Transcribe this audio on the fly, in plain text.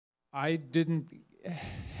I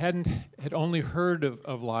had only heard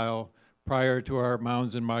of Lyle prior to our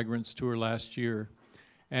Mounds and Migrants tour last year,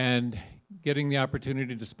 and getting the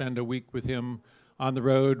opportunity to spend a week with him on the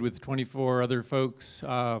road with 24 other folks,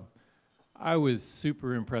 I was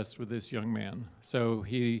super impressed with this young man. So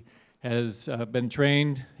he has been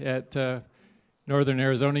trained at Northern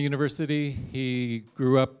Arizona University. He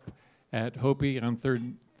grew up at Hopi on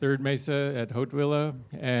Third Mesa at Hautevilla,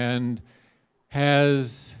 and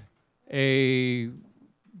has a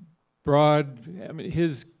broad,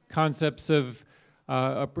 his concepts of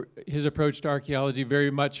his approach to archaeology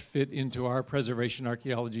very much fit into our preservation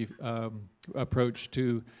archaeology approach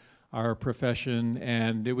to our profession,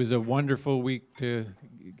 and it was a wonderful week to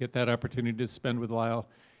get that opportunity to spend with Lyle,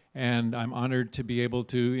 and I'm honored to be able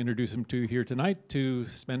to introduce him to you here tonight to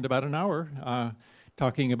spend about an hour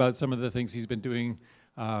talking about some of the things he's been doing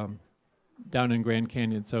down in Grand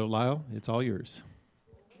Canyon. So Lyle, it's all yours.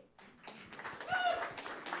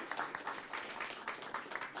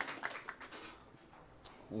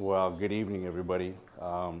 Well, good evening, everybody.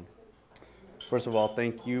 First of all,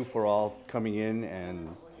 thank you for all coming in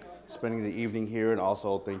and spending the evening here, and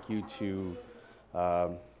also thank you to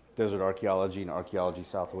Desert Archaeology and Archaeology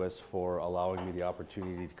Southwest for allowing me the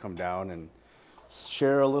opportunity to come down and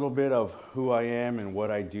share a little bit of who I am and what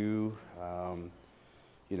I do.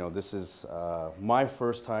 You know, this is my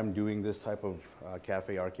first time doing this type of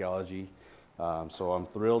cafe archaeology, so I'm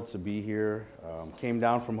thrilled to be here. Came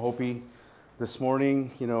down from Hopi this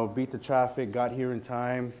morning, you know, beat the traffic, got here in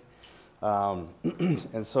time,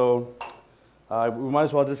 and so we might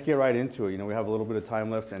as well just get right into it. You know, we have a little bit of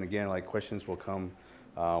time left, and again, like, questions will come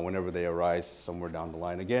whenever they arise somewhere down the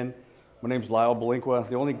line. Again, my name's Lyle Balenquah.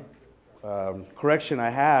 The only correction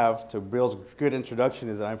I have to Bill's good introduction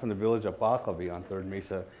is that I'm from the village of Baclavi on Third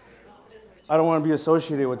Mesa. I don't want to be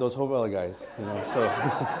associated with those Hovella guys, you know. So,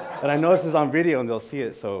 and I know this is on video and they'll see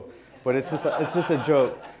it. So, but it's just a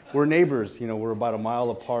joke. We're neighbors, you know. We're about a mile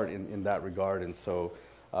apart in that regard, and so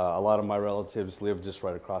a lot of my relatives live just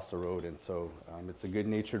right across the road, and so it's a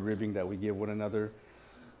good-natured ribbing that we give one another.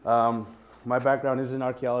 My background is in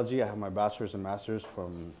archaeology. I have my bachelor's and master's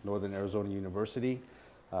from Northern Arizona University.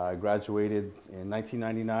 I graduated in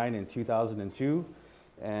 1999 and 2002,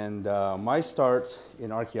 and my start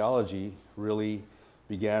in archaeology really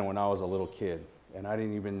began when I was a little kid, and I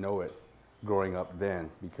didn't even know it growing up then,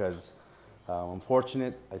 because I'm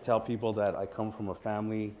fortunate. I tell people that I come from a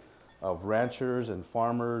family of ranchers and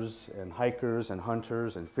farmers and hikers and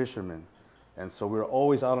hunters and fishermen, and so we were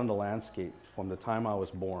always out on the landscape from the time I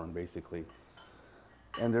was born, basically.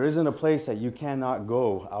 And there isn't a place that you cannot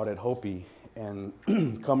go out at Hopi and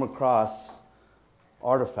come across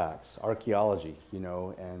artifacts, archaeology, you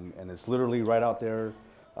know, and it's literally right out there,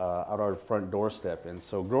 out our front doorstep. And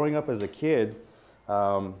so growing up as a kid,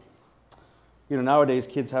 you know, nowadays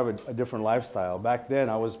kids have a different lifestyle. Back then,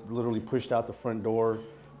 I was literally pushed out the front door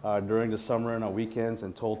during the summer and on weekends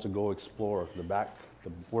and told to go explore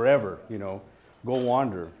wherever, you know, go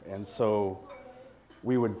wander. And so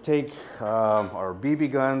we would take our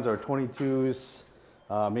BB guns, our 22s,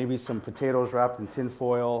 maybe some potatoes wrapped in tin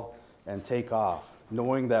foil, and take off,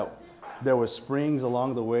 knowing that there was springs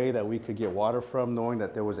along the way that we could get water from, knowing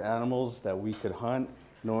that there was animals that we could hunt,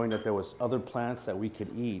 knowing that there was other plants that we could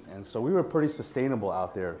eat. And so we were pretty sustainable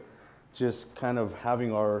out there, just kind of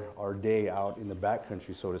having our day out in the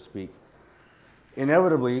backcountry, so to speak.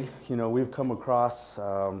 Inevitably, you know, we've come across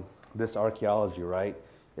this archaeology, right?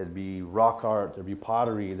 It'd be rock art, there'd be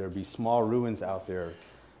pottery, there'd be small ruins out there.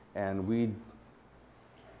 And we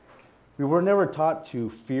were never taught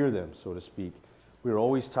to fear them, so to speak. We were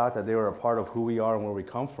always taught that they were a part of who we are and where we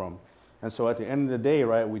come from. And so at the end of the day,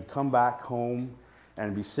 right, we'd come back home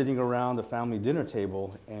and be sitting around the family dinner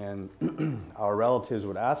table, and our relatives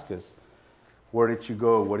would ask us, where did you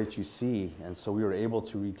go? What did you see? And so we were able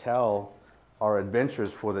to retell our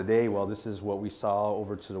adventures for the day. Well, this is what we saw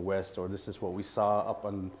over to the west, or this is what we saw up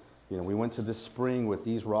on, you know, we went to this spring with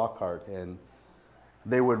these rock art, and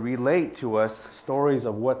they would relate to us stories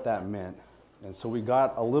of what that meant. And so we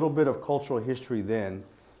got a little bit of cultural history then,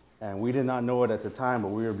 and we did not know it at the time, but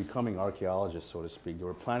we were becoming archaeologists, so to speak. They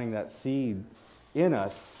were planting that seed in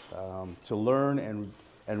us to learn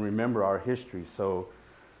and remember our history. So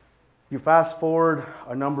you fast forward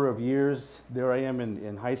a number of years, there I am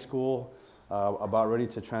in high school, about ready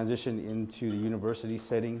to transition into the university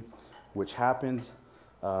setting, which happened.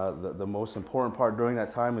 The most important part during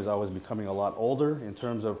that time is I was becoming a lot older in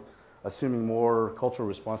terms of assuming more cultural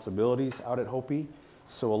responsibilities out at Hopi.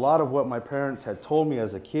 So a lot of what my parents had told me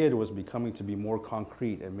as a kid was becoming to be more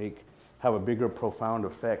concrete and have a bigger, profound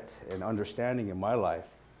effect and understanding in my life.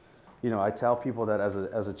 I tell people that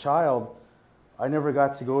as a child, I never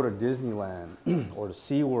got to go to Disneyland or to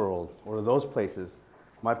SeaWorld or to those places.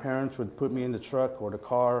 My parents would put me in the truck or the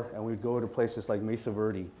car, and we'd go to places like Mesa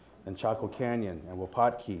Verde and Chaco Canyon and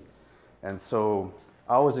Wapatki. And so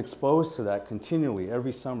I was exposed to that continually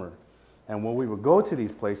every summer. And when we would go to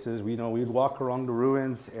these places, we'd walk around the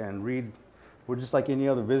ruins and read. We're just like any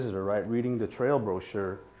other visitor, right? Reading the trail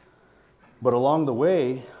brochure. But along the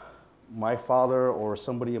way, my father or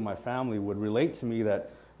somebody in my family would relate to me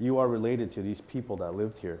that you are related to these people that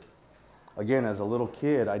lived here. Again, as a little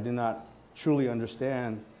kid, I did not truly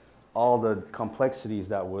understand all the complexities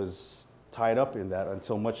that was tied up in that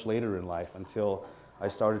until much later in life, until I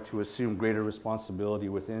started to assume greater responsibility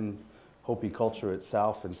within Hopi culture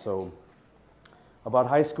itself. And so about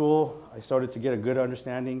high school, I started to get a good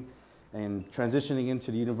understanding, and transitioning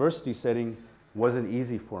into the university setting wasn't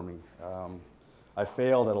easy for me. I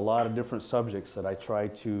failed at a lot of different subjects that I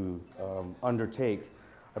tried to undertake.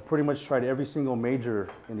 I pretty much tried every single major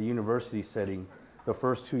in the university setting the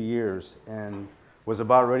first 2 years and was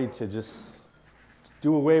about ready to just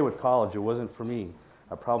do away with college. It wasn't for me.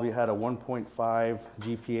 I probably had a 1.5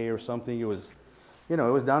 GPA or something. It was, it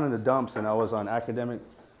was down in the dumps, and I was on academic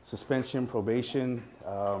suspension, probation.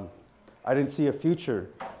 I didn't see a future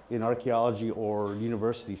in archaeology or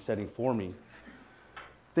university setting for me.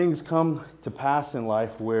 Things come to pass in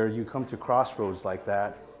life where you come to crossroads like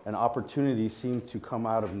that, and opportunities seem to come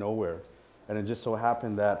out of nowhere. And it just so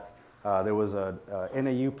happened that there was a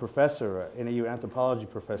NAU professor, a NAU anthropology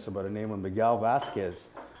professor by the name of Miguel Vasquez,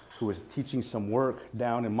 who was teaching some work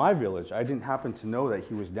down in my village. I didn't happen to know that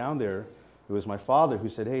he was down there. It was my father who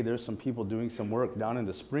said, hey, there's some people doing some work down in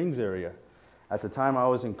the Springs area. At the time, I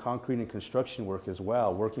was in concrete and construction work as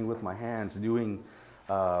well, working with my hands, doing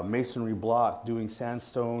masonry block, doing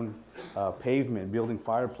sandstone pavement, building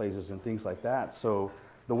fireplaces and things like that. So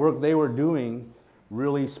the work they were doing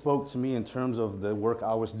really spoke to me in terms of the work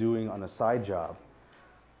I was doing on a side job.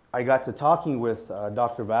 I got to talking with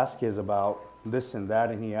Dr. Vasquez about this and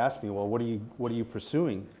that, and he asked me, well, what are you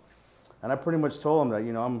pursuing? And I pretty much told him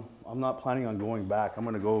that, I'm not planning on going back. I'm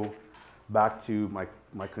going to go back to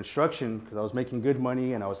my construction because I was making good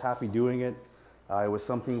money and I was happy doing it. It was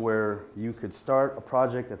something where you could start a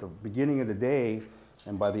project at the beginning of the day,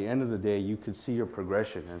 and by the end of the day, you could see your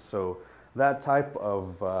progression. And so that type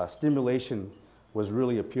of stimulation was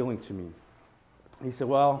really appealing to me. He said,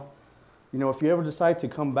 well, if you ever decide to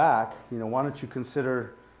come back, why don't you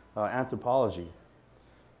consider anthropology?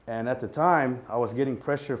 And at the time, I was getting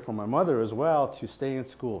pressure from my mother as well to stay in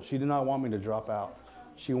school. She did not want me to drop out.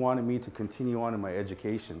 She wanted me to continue on in my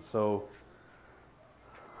education. So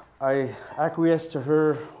I acquiesced to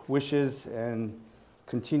her wishes and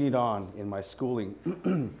continued on in my schooling,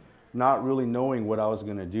 not really knowing what I was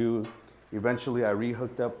going to do. Eventually, I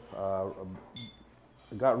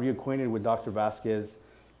got reacquainted with Dr. Vasquez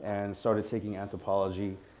and started taking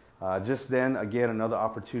anthropology. Just then, again, another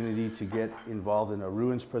opportunity to get involved in a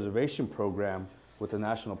ruins preservation program with the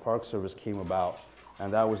National Park Service came about,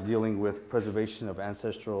 and that was dealing with preservation of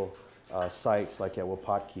ancestral sites like at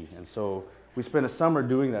Wapatki. And so we spent a summer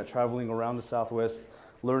doing that, traveling around the Southwest,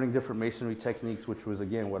 learning different masonry techniques, which was,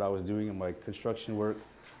 again, what I was doing in my construction work.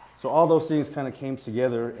 So all those things kind of came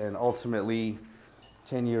together, and ultimately,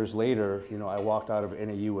 10 years later, I walked out of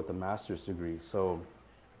NAU with a master's degree. So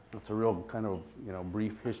it's a real kind of,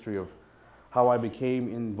 brief history of how I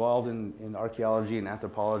became involved in archaeology and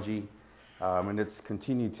anthropology, and it's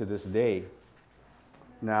continued to this day.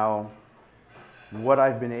 Now, what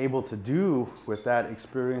I've been able to do with that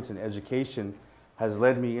experience and education has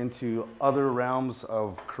led me into other realms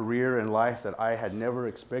of career and life that I had never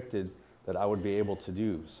expected that I would be able to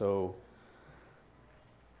do. So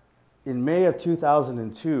in May of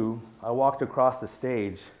 2002, I walked across the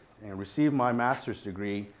stage and received my master's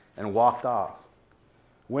degree and walked off.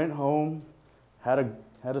 Went home, had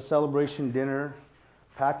a celebration dinner,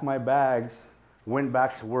 packed my bags, went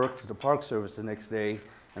back to work to the Park Service the next day,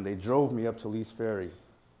 and they drove me up to Lee's Ferry.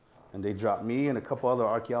 And they dropped me and a couple other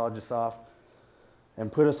archaeologists off and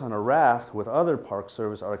put us on a raft with other Park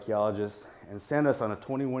Service archaeologists and sent us on a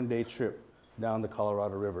 21-day trip down the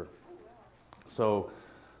Colorado River. So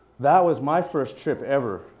that was my first trip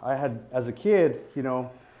ever. I had, as a kid,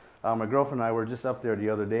 my girlfriend and I were just up there the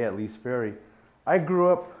other day at Lee's Ferry. I grew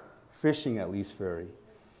up fishing at Lee's Ferry,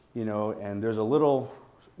 and there's a little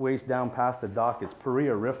ways down past the dock, it's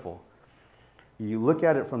Paria Riffle. You look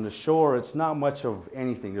at it from the shore, it's not much of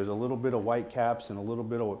anything. There's a little bit of white caps and a little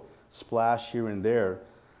bit of splash here and there.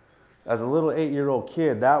 As a little 8-year-old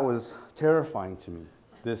kid, that was terrifying to me.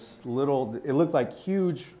 It looked like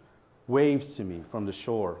huge waves to me from the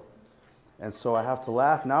shore. And so I have to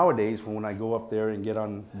laugh nowadays when I go up there and get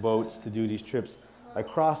on boats to do these trips. I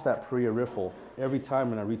cross that Paria Riffle every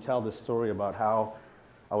time, and I retell this story about how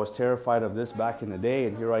I was terrified of this back in the day,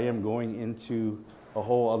 and here I am going into a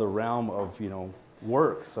whole other realm of,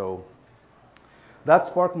 work. So that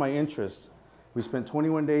sparked my interest. We spent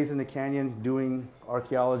 21 days in the canyon doing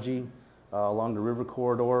archaeology along the river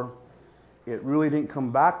corridor. It really didn't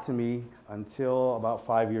come back to me until about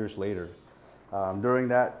 5 years later. During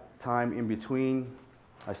that time in between,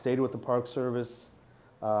 I stayed with the Park Service.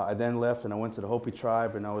 I then left and I went to the Hopi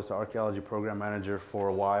tribe, and I was the archaeology program manager for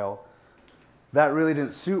a while. That really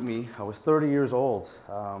didn't suit me. I was 30 years old.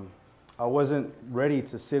 I wasn't ready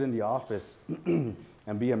to sit in the office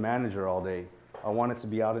and be a manager all day. I wanted to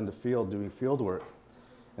be out in the field doing field work.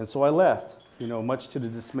 And so I left. Much to the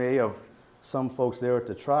dismay of some folks there at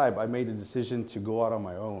the tribe, I made the decision to go out on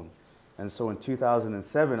my own. And so in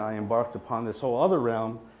 2007, I embarked upon this whole other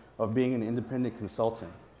realm of being an independent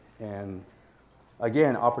consultant. And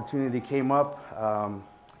again, opportunity came up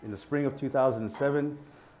in the spring of 2007.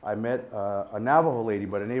 I met a Navajo lady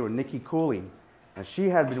by the name of Nikki Cooley, and she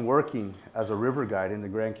had been working as a river guide in the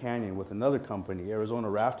Grand Canyon with another company, Arizona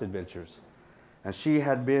Raft Adventures. And she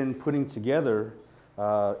had been putting together,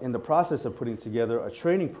 in the process of putting together, a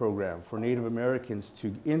training program for Native Americans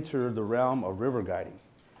to enter the realm of river guiding.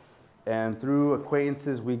 And through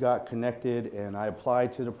acquaintances, we got connected, and I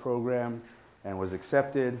applied to the program and was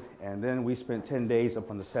accepted. And then we spent 10 days up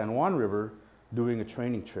on the San Juan River doing a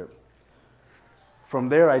training trip. From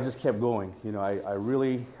there, I just kept going. I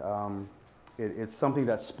really, it's something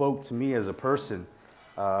that spoke to me as a person,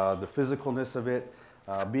 the physicalness of it,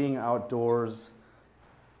 being outdoors,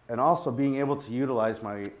 and also being able to utilize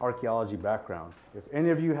my archaeology background. If any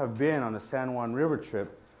of you have been on a San Juan River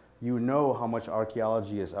trip, you know how much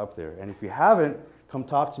archaeology is up there. And if you haven't, come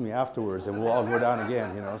talk to me afterwards and we'll all go down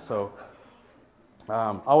again, So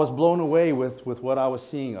I was blown away with what I was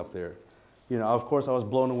seeing up there. Of course, I was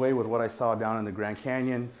blown away with what I saw down in the Grand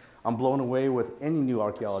Canyon. I'm blown away with any new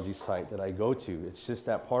archaeology site that I go to. It's just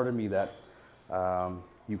that part of me that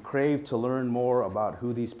you crave to learn more about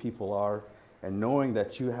who these people are, and knowing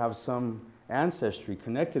that you have some ancestry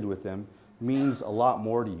connected with them means a lot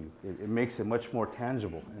more to you. It makes it much more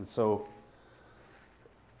tangible. And so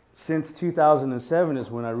since 2007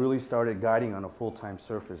 is when I really started guiding on a full-time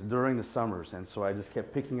surface during the summers. And so I just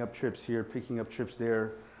kept picking up trips here, picking up trips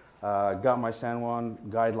there, got my San Juan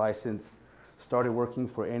guide license, started working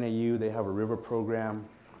for NAU. They have a river program,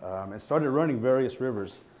 and started running various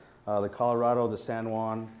rivers, the Colorado, the San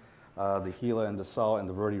Juan, the Gila and the Sal and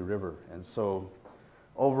the Verde River. And so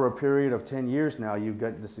over a period of 10 years now, you've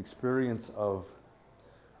got this experience of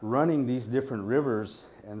running these different rivers.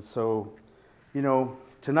 And so,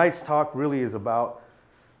 tonight's talk really is about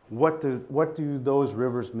what do those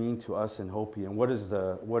rivers mean to us in Hopi, and what is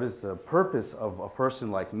the purpose of a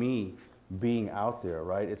person like me being out there,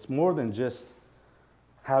 right? It's more than just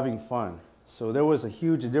having fun. So there was a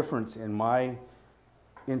huge difference in my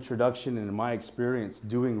introduction and in my experience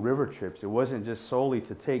doing river trips. It wasn't just solely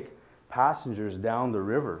to take passengers down the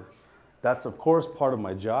river. That's of course part of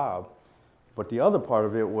my job, but the other part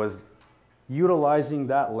of it was utilizing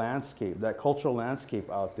that landscape, that cultural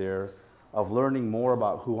landscape out there, of learning more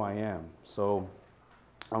about who I am. So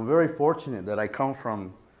I'm very fortunate that I come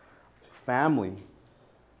from family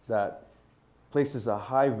that places a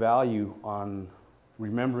high value on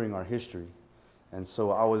remembering our history. And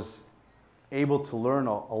so I was able to learn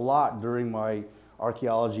a lot during my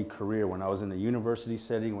archaeology career when I was in a university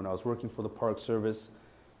setting, when I was working for the Park Service.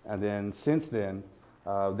 And then since then,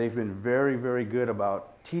 they've been very, very good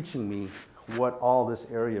about teaching me what all this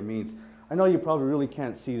area means. I know you probably really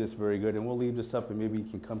can't see this very good, and we'll leave this up and maybe you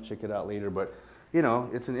can come check it out later, but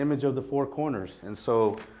it's an image of the four corners. And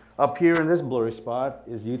so up here in this blurry spot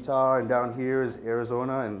is Utah, and down here is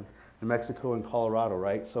Arizona and New Mexico and Colorado,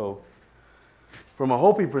 right? So from a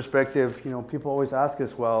Hopi perspective, people always ask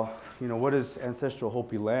us, well, what is ancestral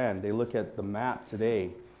Hopi land? They look at the map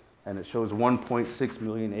today and it shows 1.6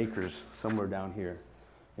 million acres somewhere down here.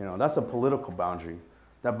 That's a political boundary.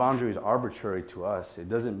 That boundary is arbitrary to us. It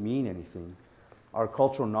doesn't mean anything. Our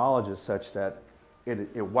cultural knowledge is such that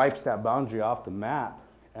it wipes that boundary off the map.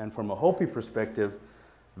 And from a Hopi perspective,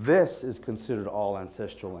 this is considered all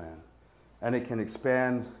ancestral land. And it can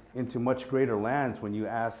expand into much greater lands when you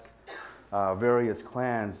ask various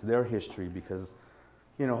clans their history, because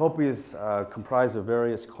Hopi is comprised of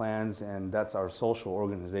various clans, and that's our social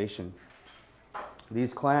organization.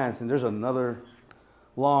 These clans, and there's another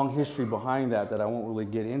long history behind that I won't really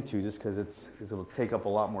get into just because it'll take up a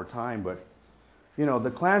lot more time, but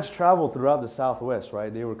the clans traveled throughout the Southwest,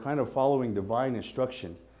 right? They were kind of following divine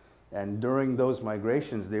instruction, And during those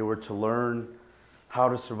migrations, they were to learn how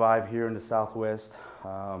to survive here in the Southwest.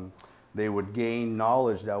 They would gain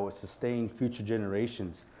knowledge that would sustain future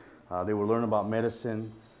generations. They would learn about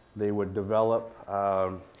medicine. They would develop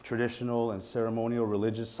traditional and ceremonial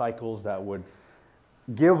religious cycles that would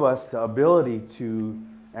give us the ability to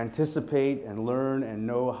anticipate and learn and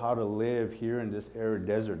know how to live here in this arid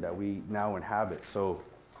desert that we now inhabit. So,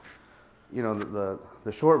 you know,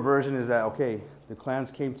 the short version is that, okay, the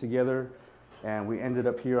clans came together and we ended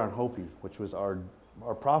up here on Hopi, which was our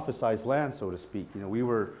prophesized land, so to speak. You know,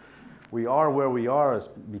 we are where we are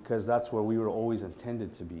because that's where we were always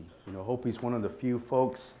intended to be. You know, Hopi's one of the few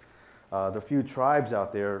folks, the few tribes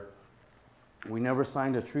out there. We never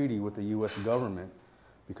signed a treaty with the U.S. government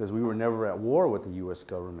because we were never at war with the U.S.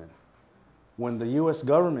 government. When the U.S.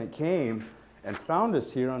 government came and found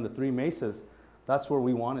us here on the Three Mesas, that's where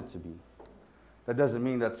we wanted to be. That doesn't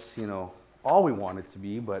mean that's, you know, all we want it to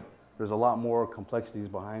be, but there's a lot more complexities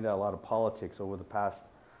behind that, a lot of politics over the past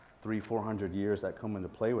 300-400 years that come into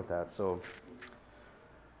play with that. So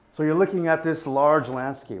you're looking at this large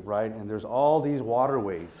landscape, right? And there's all these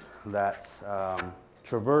waterways that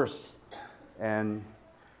traverse. And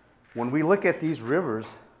when we look at these rivers,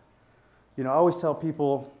 you know, I always tell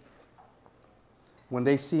people when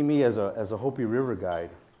they see me as a Hopi river guide,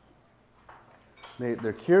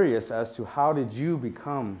 they're curious as to how did you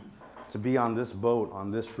become to be on this boat,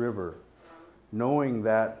 on this river, knowing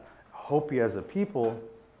that Hopi as a people,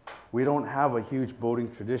 we don't have a huge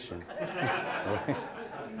boating tradition. Right?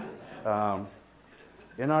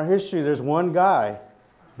 In our history, there's one guy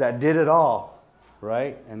that did it all,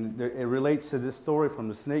 right? And it relates to this story from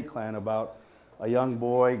the Snake Clan about a young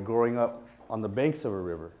boy growing up on the banks of a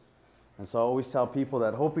river. And so I always tell people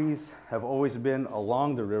that Hopis have always been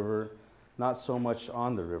along the river, not so much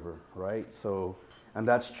on the river, right? So, and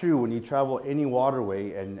that's true when you travel any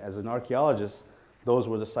waterway, and as an archaeologist, those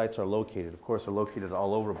where the sites are located. Of course, they're located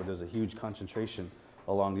all over, but there's a huge concentration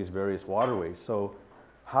along these various waterways. So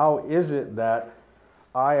how is it that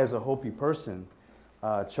I, as a Hopi person,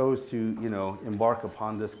 chose to, you know, embark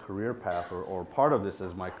upon this career path or part of this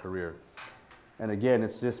as my career? And again,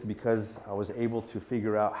 it's just because I was able to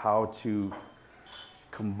figure out how to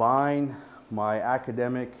combine my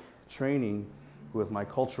academic training with my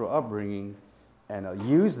cultural upbringing and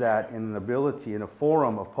use that in an ability, in a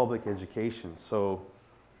forum of public education. So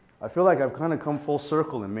I feel like I've kind of come full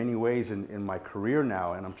circle in many ways in my career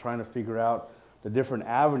now, and I'm trying to figure out the different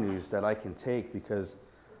avenues that I can take, because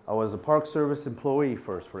I was a Park Service employee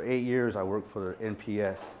first. For 8 years, I worked for the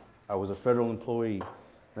NPS. I was a federal employee.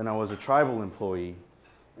 Then I was a tribal employee.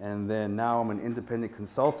 And then now I'm an independent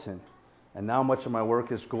consultant. And now much of my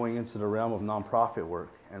work is going into the realm of nonprofit work.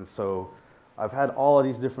 And so I've had all of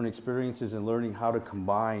these different experiences in learning how to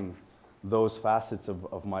combine those facets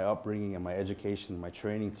of my upbringing and my education, my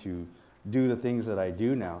training to do the things that I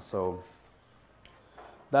do now. So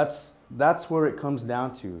that's where it comes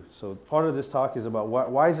down to. So part of this talk is about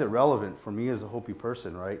why is it relevant for me as a Hopi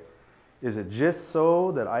person, right? Is it just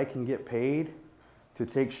so that I can get paid to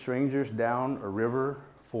take strangers down a river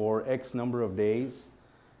for X number of days?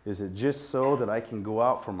 Is it just so that I can go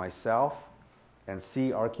out for myself and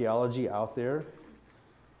see archaeology out there?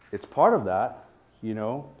 It's part of that, you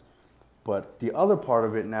know, but the other part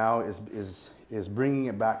of it now is bringing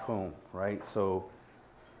it back home, right? So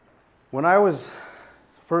when I was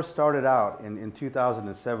first started out in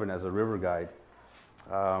 2007 as a river guide,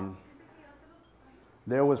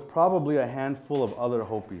 there was probably a handful of other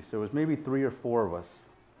Hopis. There was maybe 3 or 4 of us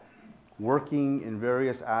working in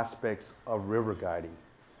various aspects of river guiding.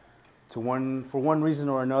 For one reason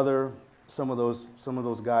or another, some of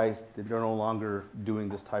those guys, they're no longer doing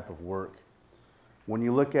this type of work. When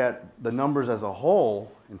you look at the numbers as a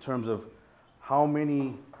whole, in terms of how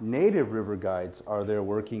many native river guides are there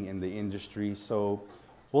working in the industry, so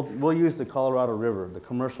we'll use the Colorado River, the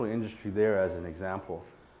commercial industry there as an example.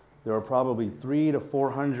 There are probably 300 to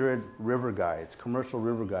 400 river guides, commercial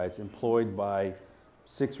river guides, employed by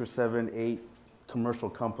 6 or 7, 8 commercial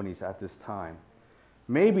companies at this time.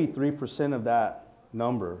 Maybe 3% of that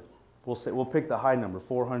number, we'll pick the high number,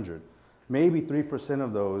 400. Maybe 3%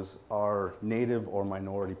 of those are native or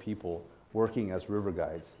minority people working as river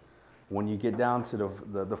guides. When you get down to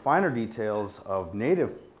the finer details of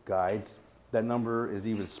native guides, that number is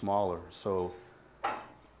even smaller. So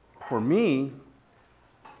for me,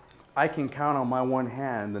 I can count on my one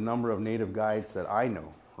hand the number of native guides that I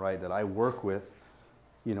know, right, that I work with,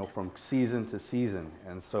 you know, from season to season.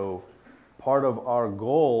 And so part of our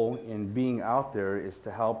goal in being out there is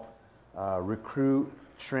to help recruit,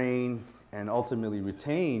 train, and ultimately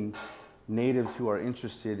retain natives who are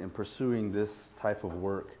interested in pursuing this type of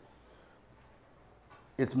work.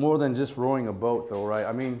 it's more than just rowing a boat though, right?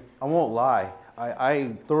 I mean, I won't lie.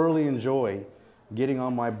 I thoroughly enjoy getting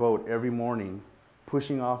on my boat every morning,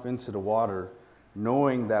 pushing off into the water,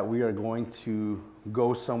 knowing that we are going to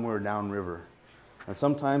go somewhere downriver. And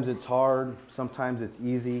sometimes it's hard, sometimes it's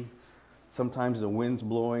easy, sometimes the wind's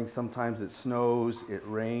blowing, sometimes it snows, it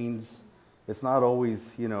rains. It's not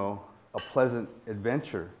always, you know, a pleasant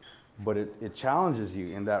adventure, but it challenges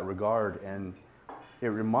you in that regard. And it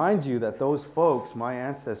reminds you that those folks, my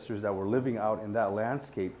ancestors that were living out in that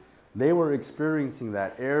landscape, they were experiencing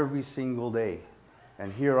that every single day.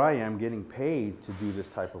 And here I am getting paid to do this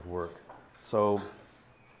type of work. So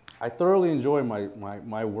I thoroughly enjoy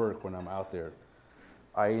my work when I'm out there.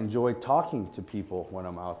 I enjoy talking to people when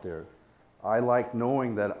I'm out there. I like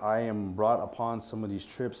knowing that I am brought upon some of these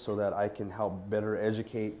trips so that I can help better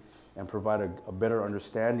educate and provide a better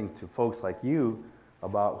understanding to folks like you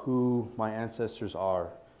about who my ancestors are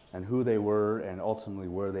and who they were and ultimately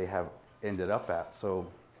where they have ended up at. So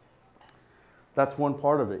that's one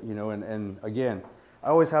part of it, you know, and again, I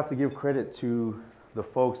always have to give credit to the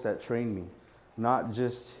folks that trained me, not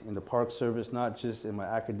just in the Park Service, not just in my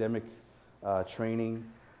academic training,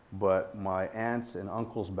 but my aunts and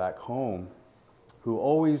uncles back home who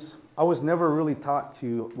always, I was never really taught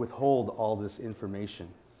to withhold all this information.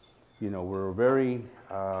 You know, we're very,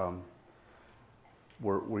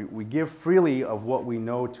 we give freely of what we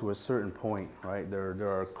know to a certain point, right?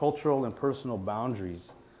 There are cultural and personal boundaries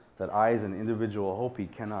that I as an individual Hopi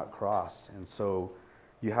cannot cross. And so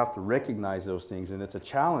you have to recognize those things. And it's a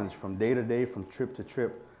challenge from day to day, from trip to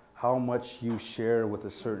trip, how much you share with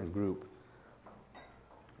a certain group.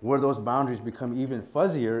 Where those boundaries become even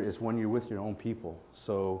fuzzier is when you're with your own people.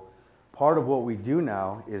 So part of what we do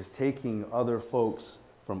now is taking other folks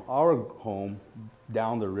from our home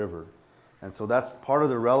down the river. And so that's part of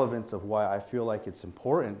the relevance of why I feel like it's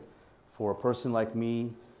important for a person like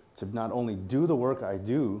me to not only do the work I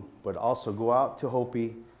do, but also go out to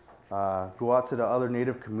Hopi, go out to the other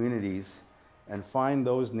Native communities and find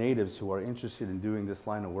those natives who are interested in doing this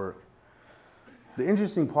line of work. The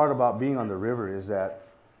interesting part about being on the river is that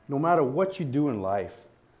no matter what you do in life,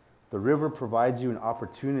 the river provides you an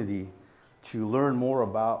opportunity to learn more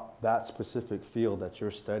about that specific field that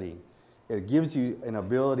you're studying. It gives you an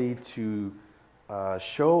ability to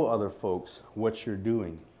show other folks what you're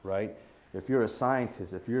doing, right? If you're a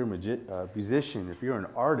scientist, if you're a musician, if you're an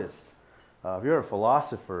artist, if you're a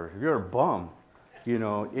philosopher, if you're a bum, you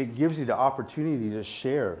know, it gives you the opportunity to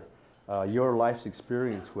share your life's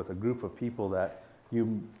experience with a group of people that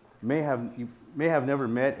you may have never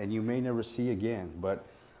met and you may never see again. But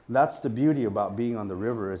that's the beauty about being on the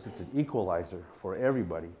river, is it's an equalizer for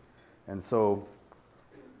everybody. And so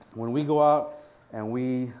when we go out and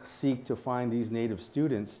we seek to find these Native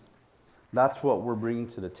students, that's what we're bringing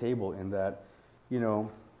to the table, in that, you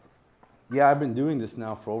know, yeah, I've been doing this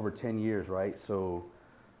now for over 10 years, right? So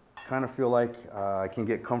kind of feel like I can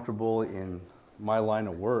get comfortable in my line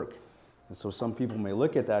of work. And so some people may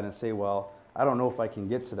look at that and say, well, I don't know if I can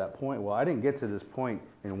get to that point. Well, I didn't get to this point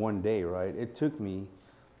in one day, right? It took me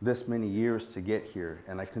this many years to get here,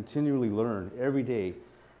 and I continually learn every day.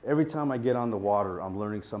 Every time I get on the water, I'm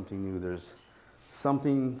learning something new. There's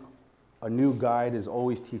something, a new guide is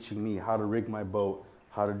always teaching me how to rig my boat,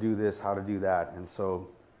 how to do this, how to do that. And so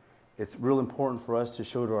it's real important for us to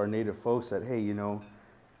show to our Native folks that, hey, you know,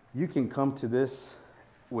 you can come to this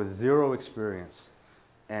with zero experience,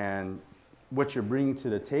 and what you're bringing to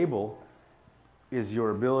the table is your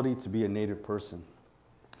ability to be a Native person.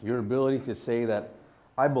 Your ability to say that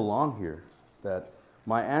I belong here, that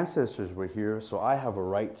my ancestors were here, so I have a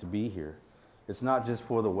right to be here. It's not just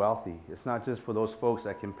for the wealthy. It's not just for those folks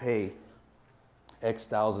that can pay X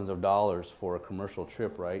thousands of dollars for a commercial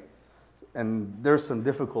trip, right? And there's some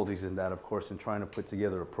difficulties in that, of course, in trying to put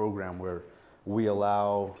together a program where we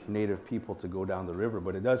allow Native people to go down the river,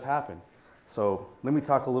 but it does happen. So let me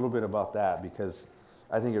talk a little bit about that, because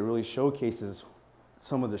I think it really showcases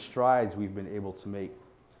some of the strides we've been able to make.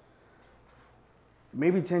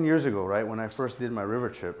 Maybe 10 years ago, right, when I first did my river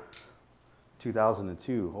trip,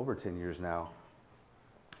 2002, over 10 years now,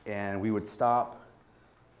 and we would stop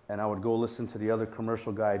and I would go listen to the other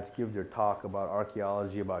commercial guides give their talk about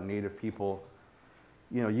archaeology, about Native people.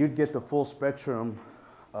 You know, you'd get the full spectrum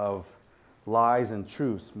of lies and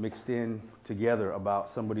truths mixed in together about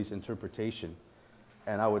somebody's interpretation.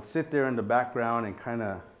 And I would sit there in the background and kind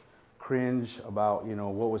of cringe about, you know,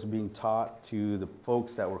 what was being taught to the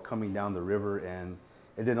folks that were coming down the river, and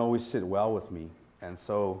it didn't always sit well with me. And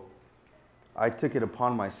so I took it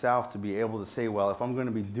upon myself to be able to say, well, if I'm going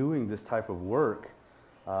to be doing this type of work,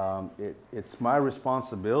 it's my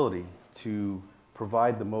responsibility to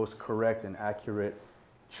provide the most correct and accurate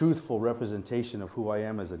truthful representation of who I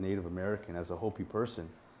am as a Native American, as a Hopi person.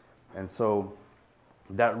 And so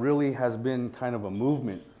that really has been kind of a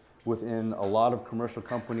movement within a lot of commercial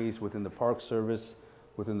companies, within the Park Service,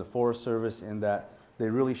 within the Forest Service, in that they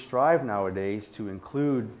really strive nowadays to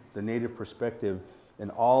include the Native perspective in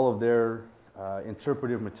all of their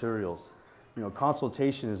interpretive materials. You know,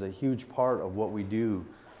 consultation is a huge part of what we do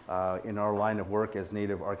in our line of work as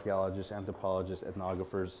Native archaeologists, anthropologists,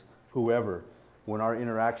 ethnographers, whoever. When our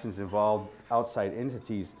interactions involve outside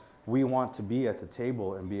entities, we want to be at the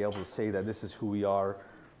table and be able to say that this is who we are,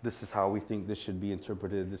 this is how we think this should be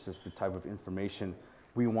interpreted, this is the type of information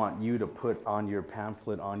we want you to put on your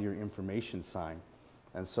pamphlet, on your information sign.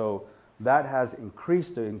 And so that has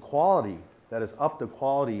increased the quality, that has upped the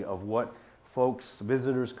quality of what folks,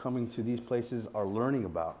 visitors coming to these places are learning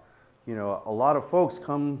about. You know, a lot of folks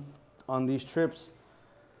come on these trips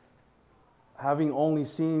having only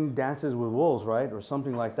seen Dances with Wolves, right, or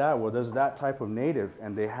something like that, where there's that type of Native,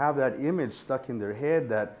 and they have that image stuck in their head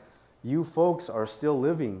that you folks are still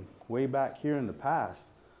living way back here in the past.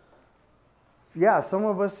 So yeah, some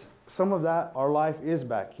of that, our life is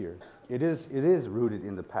back here. It is rooted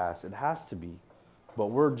in the past. It has to be. But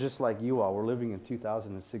we're just like you all. We're living in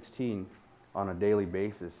 2016 on a daily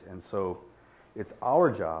basis. And so it's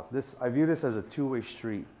our job. I view this as a two-way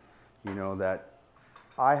street, you know, that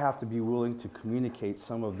I have to be willing to communicate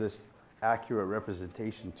some of this accurate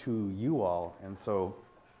representation to you all. And so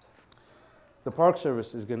the Park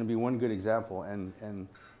Service is going to be one good example. And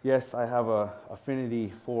yes, I have a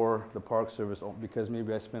affinity for the Park Service because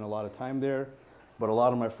maybe I spent a lot of time there, but a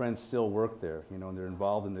lot of my friends still work there, you know, and they're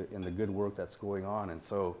involved in the good work that's going on. And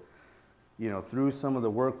so, you know, through some of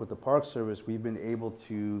the work with the Park Service, we've been able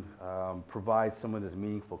to provide some of this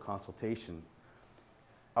meaningful consultation.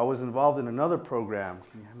 I was involved in another program.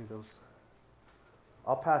 Can you hand me those?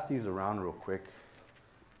 I'll pass these around real quick.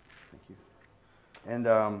 Thank you.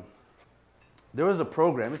 And there was a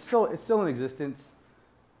program. It's still in existence.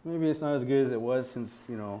 Maybe it's not as good as it was since,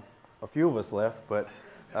 you know, a few of us left. But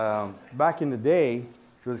back in the day,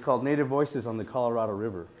 it was called Native Voices on the Colorado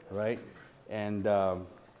River, right? And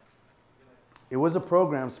it was a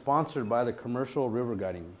program sponsored by the commercial river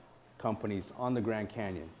guiding companies on the Grand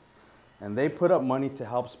Canyon. And they put up money to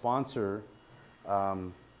help sponsor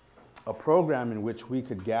a program in which we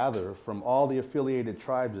could gather from all the affiliated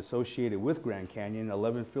tribes associated with Grand Canyon,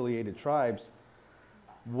 11 affiliated tribes,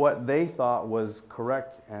 what they thought was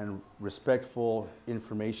correct and respectful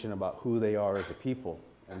information about who they are as a people.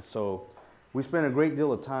 And so we spent a great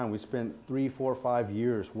deal of time. We spent 3, 4, 5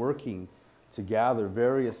 years working to gather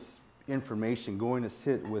various information, going to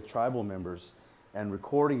sit with tribal members and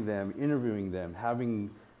recording them, interviewing them,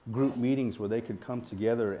 having group meetings where they could come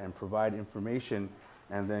together and provide information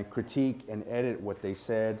and then critique and edit what they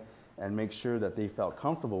said and make sure that they felt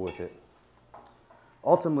comfortable with it.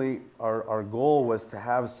 Ultimately, our goal was to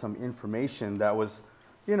have some information that was,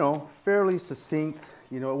 you know, fairly succinct.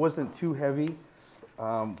 You know, it wasn't too heavy.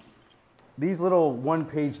 These little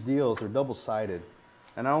one-page deals are double-sided,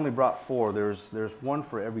 and I only brought 4. There's one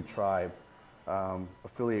for every tribe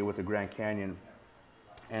affiliated with the Grand Canyon.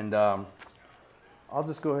 And I'll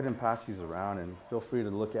just go ahead and pass these around and feel free to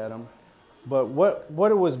look at them. But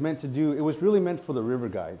what it was meant to do, it was really meant for the river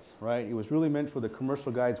guides, right? It was really meant for the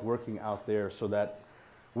commercial guides working out there so that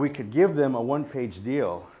we could give them a one-page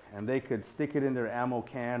deal and they could stick it in their ammo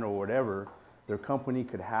can or whatever, their company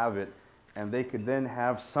could have it, and they could then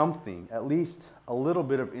have something, at least a little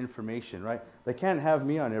bit of information, right? They can't have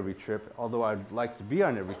me on every trip, although I'd like to be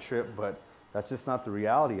on every trip, but that's just not the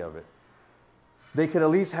reality of it. They could at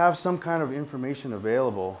least have some kind of information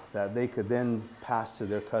available that they could then pass to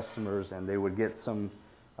their customers and they would get some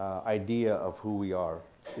idea of who we are.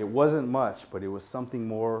 It wasn't much, but it was something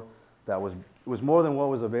more that it was more than what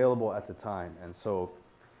was available at the time. And so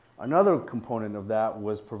another component of that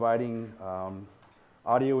was providing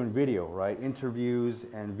audio and video, right? Interviews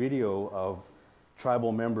and video of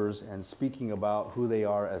tribal members and speaking about who they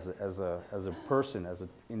are as a person, as an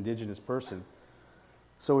indigenous person.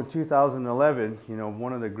 So in 2011, you know,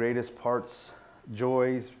 one of the greatest parts,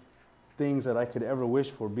 joys, things that I could ever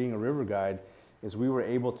wish for being a river guide is we were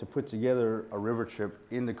able to put together a river trip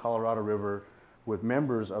in the Colorado River with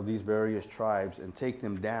members of these various tribes and take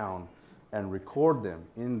them down and record them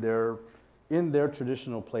in their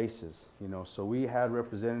traditional places. You know, so we had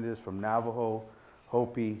representatives from Navajo,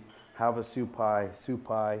 Hopi, Havasupai,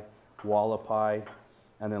 Supai, Wallapai,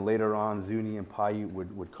 and then later on Zuni and Paiute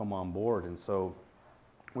would come on board. And so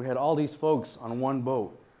we had all these folks on one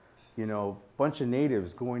boat, you know, bunch of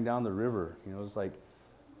natives going down the river. You know, it's like,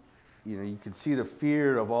 you know, you could see the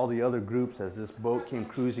fear of all the other groups as this boat came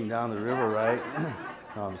cruising down the river, right?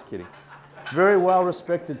 No, I'm just kidding. Very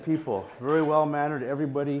well-respected people, very well-mannered.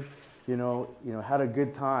 Everybody, had a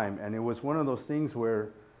good time. And it was one of those things where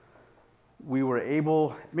we were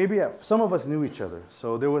able, some of us knew each other,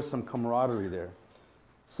 so there was some camaraderie there.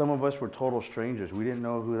 Some of us were total strangers. We didn't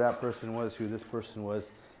know who that person was, who this person was.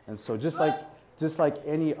 And so just like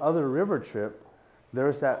any other river trip,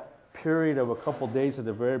 there's that period of a couple days at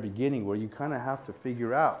the very beginning where you kind of have to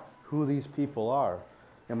figure out who these people are.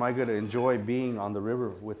 Am I going to enjoy being on the river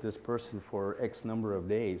with this person for X number of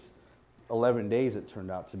days? 11 days it turned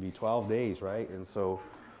out to be, 12 days, right? And so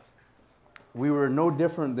we were no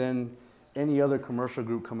different than any other commercial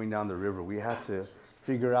group coming down the river. We had to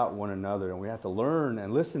figure out one another, and we had to learn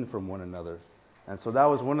and listen from one another. And so that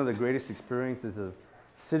was one of the greatest experiences of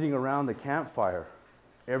sitting around the campfire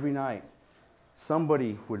every night.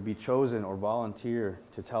 Somebody would be chosen or volunteer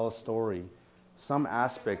to tell a story, some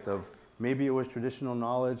aspect of, maybe it was traditional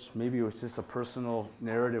knowledge, maybe it was just a personal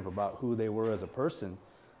narrative about who they were as a person.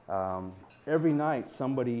 Every night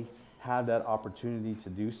somebody had that opportunity to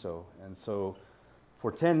do so. And so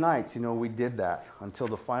for 10 nights, we did that until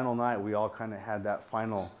the final night. We all kind of had that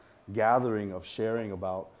final gathering of sharing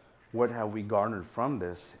about what have we garnered from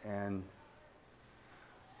this. And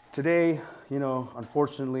today,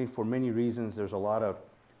 unfortunately, for many reasons, there's a lot of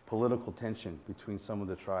political tension between some of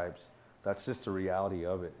the tribes. That's just the reality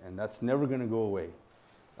of it, and that's never going to go away.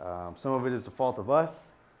 Some of it is the fault of us,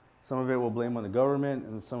 some of it we'll blame on the government,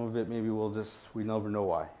 and some of it maybe we never know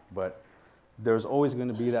why. But there's always going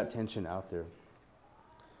to be that tension out there.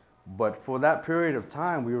 But for that period of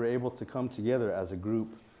time, we were able to come together as a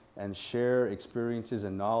group and share experiences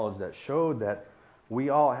and knowledge that showed that we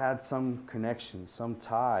all had some connection, some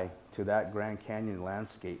tie to that Grand Canyon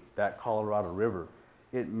landscape, that Colorado River.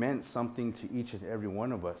 It meant something to each and every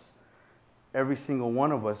one of us. Every single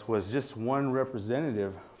one of us was just one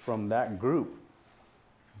representative from that group,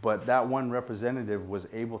 but that one representative was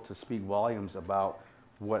able to speak volumes about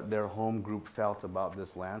what their home group felt about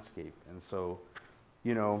this landscape. And so,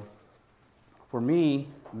 for me,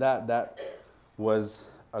 that was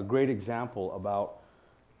a great example about,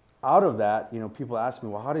 out of that, people ask me,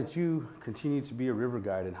 well, how did you continue to be a river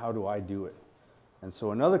guide and how do I do it? And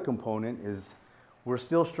so another component is we're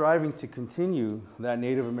still striving to continue that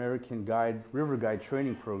Native American river guide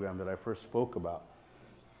training program that I first spoke about.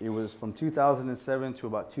 It was from 2007 to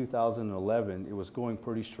about 2011. It was going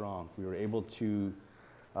pretty strong. We were able to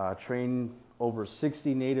train over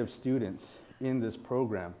 60 Native students in this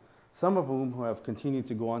program, some of whom who have continued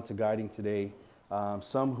to go on to guiding today,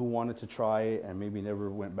 some who wanted to try it and maybe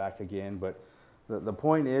never went back again. But the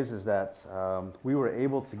point is that we were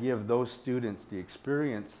able to give those students the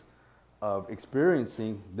experience of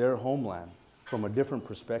experiencing their homeland from a different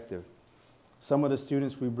perspective. Some of the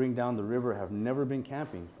students we bring down the river have never been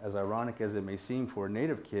camping, as ironic as it may seem for a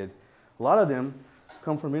Native kid. A lot of them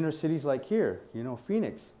come from inner cities like here,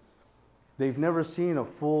 Phoenix. They've never seen a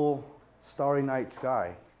full starry night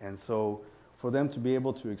sky. And so for them to be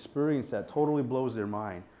able to experience that totally blows their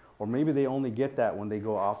mind. Or maybe they only get that when they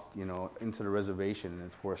go off, into the reservation and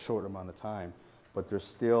it's for a short amount of time. But they're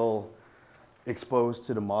still exposed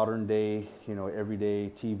to the modern day,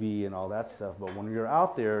 everyday TV and all that stuff. But when you're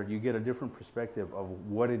out there, you get a different perspective of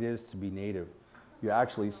what it is to be Native. You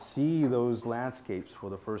actually see those landscapes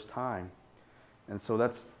for the first time. And so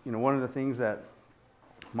that's, one of the things that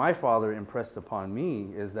my father impressed upon me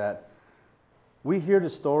is that we hear the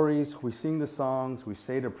stories, we sing the songs, we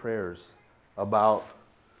say the prayers about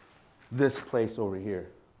this place over here.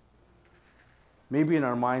 Maybe in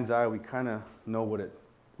our mind's eye, we kind of know what it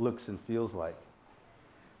looks and feels like.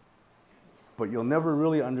 But you'll never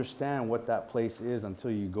really understand what that place is until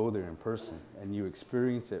you go there in person and you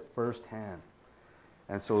experience it firsthand.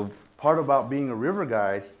 And so part about being a river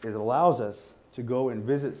guide is it allows us to go and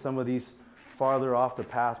visit some of these farther off the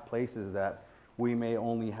path places that we may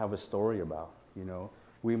only have a story about,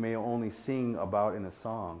 we may only sing about in a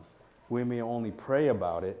song, we may only pray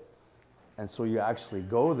about it. And so you actually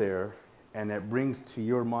go there and it brings to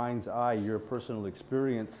your mind's eye, your personal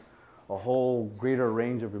experience, a whole greater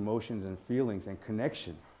range of emotions and feelings and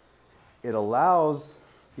connection. It allows,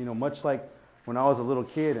 much like when I was a little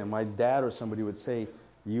kid and my dad or somebody would say,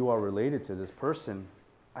 you are related to this person,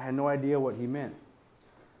 I had no idea what he meant.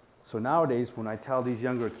 So nowadays, when I tell these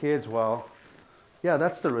younger kids, well, yeah,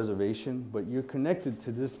 that's the reservation, but you're connected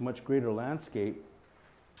to this much greater landscape,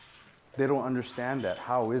 they don't understand that.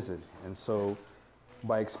 How is it? And so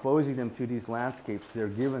by exposing them to these landscapes, they're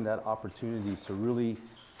given that opportunity to really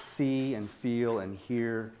see and feel and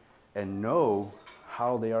hear and know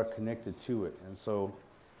how they are connected to it. And so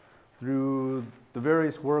through the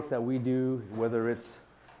various work that we do, whether it's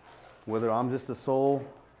whether I'm just a sole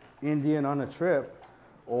Indian on a trip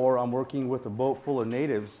or I'm working with a boat full of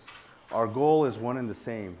natives, our goal is one and the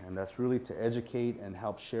same, and that's really to educate and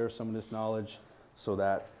help share some of this knowledge so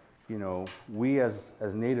that, you know, we as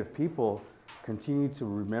Native people continue to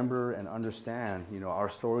remember and understand, you know, our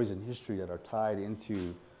stories and history that are tied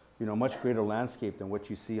into, you know, much greater landscape than what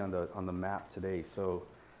you see on the map today. So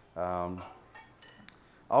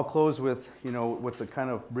I'll close with, you know, with the kind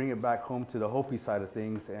of bring it back home to the Hopi side of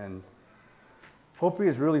things. And Hopi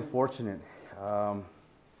is really fortunate.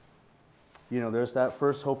 You know, there's that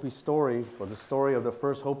first Hopi story, or the story of the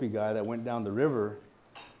first Hopi guy that went down the river.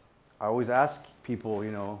 I always ask people,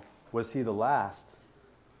 you know, was he the last?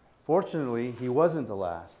 Fortunately, he wasn't the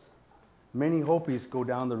last. Many Hopis go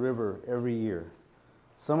down the river every year.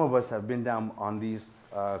 Some of us have been down on these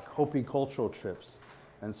Hopi cultural trips.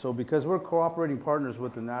 And so because we're cooperating partners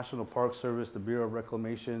with the National Park Service, the Bureau of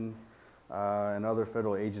Reclamation, and other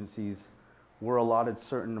federal agencies, we're allotted a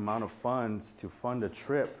certain amount of funds to fund a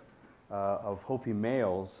trip of Hopi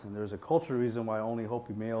males. And there's a cultural reason why only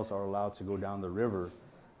Hopi males are allowed to go down the river.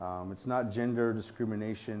 It's not gender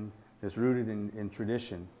discrimination. It's rooted in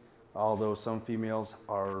tradition. Although some females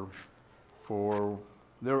are, for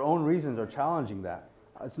their own reasons, are challenging that.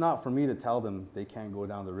 It's not for me to tell them they can't go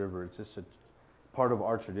down the river. It's just a part of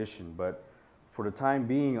our tradition. But for the time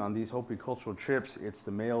being, on these Hopi cultural trips, it's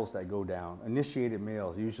the males that go down, initiated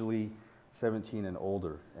males, usually 17 and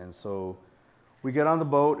older. And so we get on the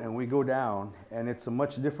boat and we go down, and it's a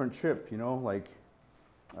much different trip, you know, like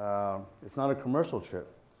it's not a commercial trip.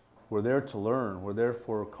 We're there to learn. We're there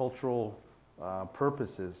for cultural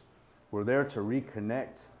purposes. We're there to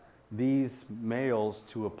reconnect these males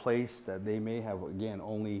to a place that they may have, again,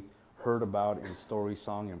 only heard about in story,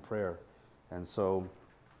 song, and prayer. And so,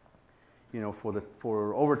 you know,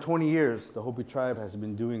 for over 20 years, the Hopi tribe has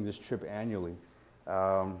been doing this trip annually.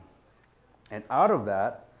 And out of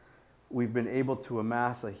that, we've been able to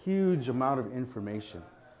amass a huge amount of information.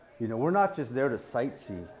 You know, we're not just there to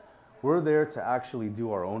sightsee. We're there to actually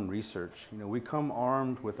do our own research. You know, we come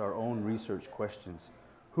armed with our own research questions.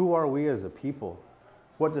 Who are we as a people?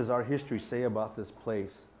 What does our history say about this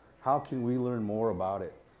place? How can we learn more about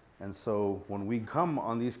it? And so when we come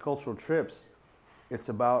on these cultural trips, it's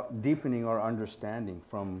about deepening our understanding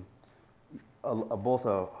from both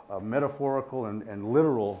a metaphorical and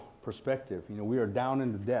literal perspective. You know, we are down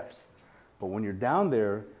in the depths, but when you're down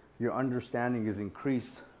there, your understanding is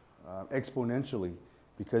increased exponentially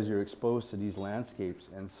because you're exposed to these landscapes.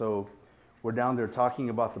 And so we're down there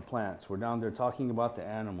talking about the plants. We're down there talking about the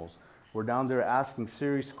animals. We're down there asking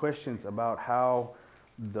serious questions about how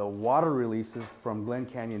the water releases from Glen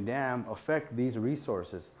Canyon Dam affect these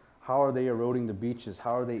resources. How are they eroding the beaches?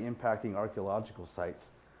 How are they impacting archaeological sites?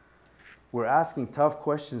 We're asking tough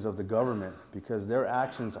questions of the government because their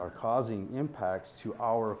actions are causing impacts to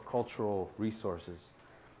our cultural resources.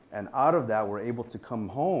 And out of that, we're able to come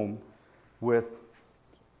home with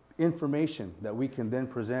information that we can then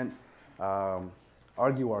present,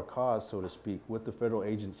 argue our cause, so to speak, with the federal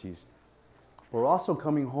agencies. We're also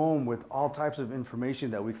coming home with all types of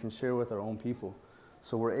information that we can share with our own people.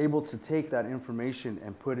 So we're able to take that information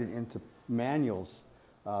and put it into manuals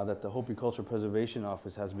that the Hopi Cultural Preservation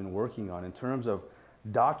Office has been working on in terms of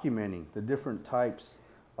documenting the different types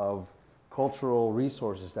of cultural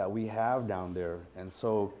resources that we have down there. And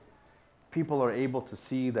so people are able to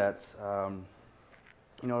see that,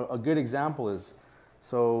 you know, a good example is,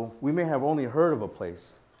 so we may have only heard of a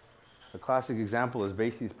place. A classic example is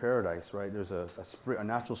Basie's Paradise, right? There's a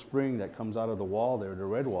natural spring that comes out of the wall there, the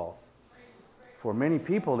red wall. For many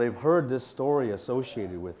people, they've heard this story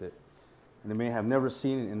associated with it. And they may have never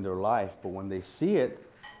seen it in their life, but when they see it,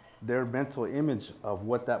 their mental image of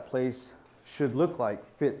what that place should look like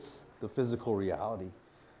fits the physical reality.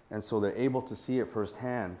 And so they're able to see it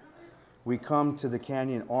firsthand. We come to the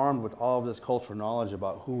canyon armed with all of this cultural knowledge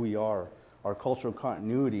about who we are. Our cultural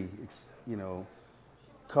continuity, you know,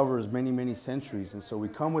 covers many, many centuries. And so we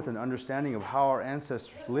come with an understanding of how our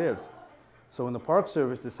ancestors lived. So when the Park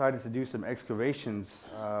Service decided to do some excavations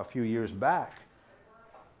a few years back,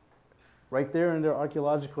 right there in their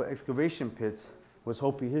archaeological excavation pits was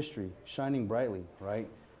Hopi history, shining brightly, right?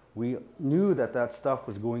 We knew that that stuff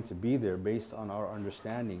was going to be there based on our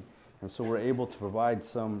understanding. And so we're able to provide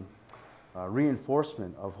some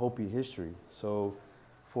reinforcement of Hopi history. So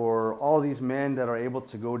for all these men that are able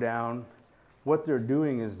to go down, what they're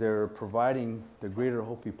doing is they're providing the greater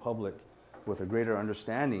Hopi public with a greater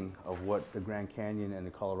understanding of what the Grand Canyon and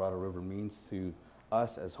the Colorado River means to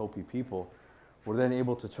us as Hopi people. We're then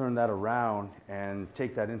able to turn that around and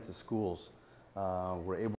take that into schools.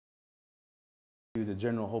 We're able to the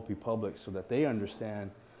general Hopi public so that they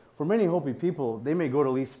understand for many Hopi people, they may go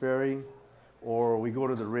to Lee's Ferry or we go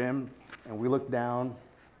to the rim and we look down,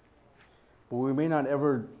 but we may not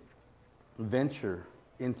ever venture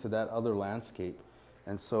into that other landscape.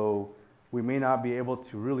 And so we may not be able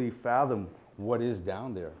to really fathom what is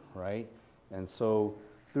down there, right? And so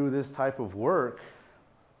through this type of work,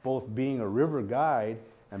 both being a river guide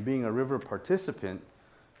and being a river participant,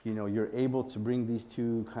 you know, you're able to bring these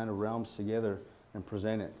two kind of realms together and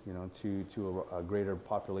present it, you know, to a greater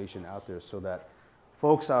population out there, so that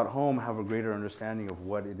folks out home have a greater understanding of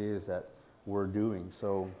what it is that we're doing.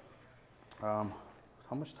 So, how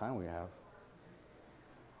much time we have?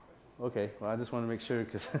 Okay, well, I just want to make sure,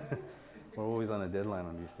 because we're always on a deadline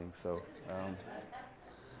on these things. So,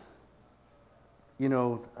 you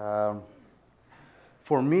know,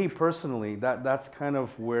 for me personally, that's kind of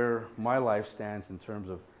where my life stands in terms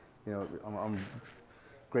of, you know, I'm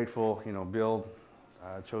grateful, you know, Bill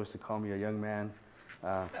chose to call me a young man.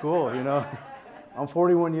 Cool, you know. I'm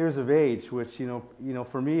 41 years of age, which, you know,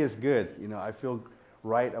 for me is good. You know, I feel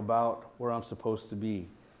right about where I'm supposed to be.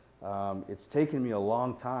 It's taken me a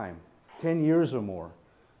long time, 10 years or more,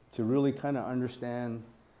 to really kind of understand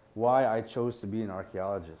why I chose to be an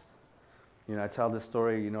archaeologist. You know, I tell this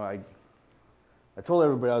story, you know, I told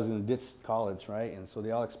everybody I was going to ditch college, right? And so they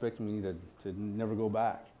all expected me to never go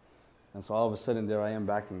back. And so all of a sudden there I am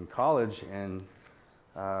back in college, and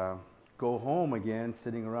go home again,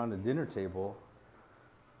 sitting around the dinner table.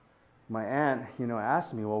 My aunt, you know,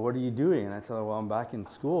 asked me, well, what are you doing? And I tell her, well, I'm back in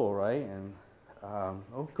school, right? And,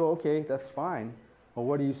 okay, that's fine. Well,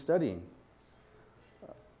 what are you studying?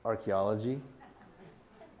 Archaeology.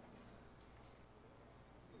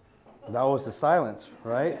 That was the silence,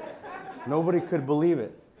 right? Nobody could believe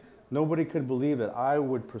it. Nobody could believe that I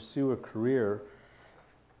would pursue a career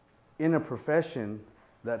in a profession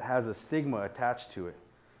that has a stigma attached to it.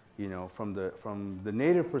 You know, from the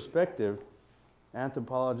native perspective,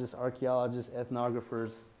 anthropologists, archaeologists,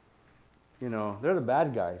 ethnographers, you know, they're the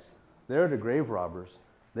bad guys. They're the grave robbers.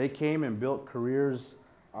 They came and built careers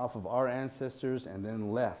off of our ancestors and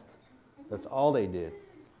then left. That's all they did.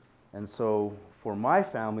 And so for my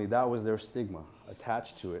family, that was their stigma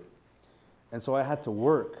attached to it. And so I had to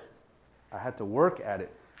work. I had to work at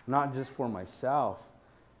it, not just for myself.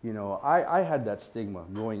 You know, I had that stigma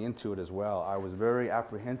going into it as well. I was very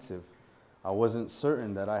apprehensive. I wasn't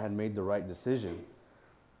certain that I had made the right decision.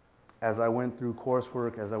 As I went through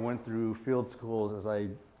coursework, as I went through field schools, as I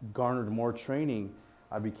garnered more training,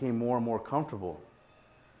 I became more and more comfortable.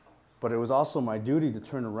 But it was also my duty to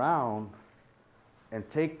turn around and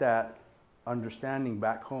take that understanding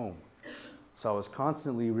back home. So I was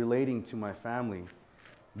constantly relating to my family.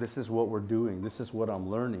 This is what we're doing. This is what I'm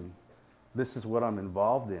learning. This is what I'm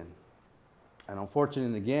involved in. And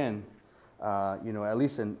unfortunately, again, you know, at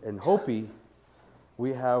least in Hopi,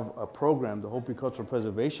 we have a program, the Hopi Cultural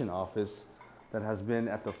Preservation Office, that has been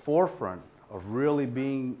at the forefront of really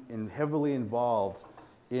being heavily involved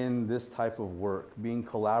in this type of work, being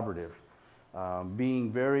collaborative,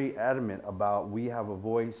 being very adamant about we have a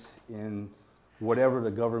voice in whatever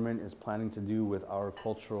the government is planning to do with our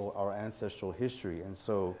cultural, our ancestral history. And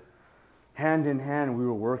so hand in hand, we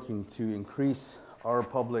were working to increase our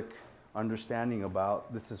public understanding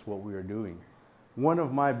about this is what we are doing. One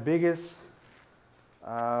of my biggest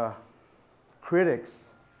critics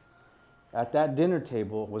at that dinner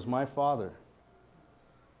table was my father.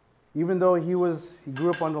 Even though he grew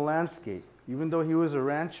up on the landscape, even though he was a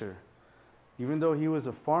rancher, even though he was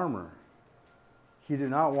a farmer, he did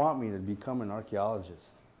not want me to become an archaeologist.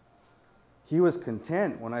 He was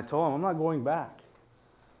content when I told him, I'm not going back.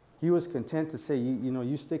 He was content to say, you know,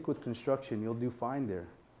 you stick with construction, you'll do fine there.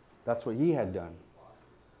 That's what he had done.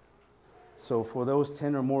 So for those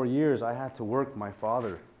 10 or more years, I had to work my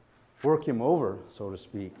father, work him over, so to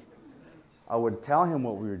speak. I would tell him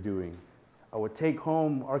what we were doing. I would take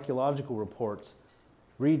home archaeological reports,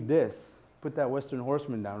 read this, put that Western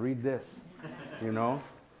Horseman down, read this, you know.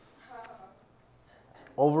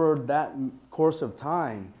 Over that course of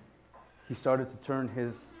time, he started to turn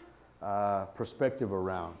his perspective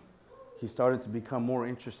around. He started to become more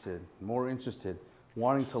interested,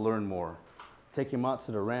 wanting to learn more. Take him out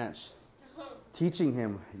to the ranch, teaching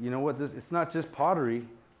him, you know what, it's not just pottery.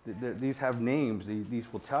 These have names.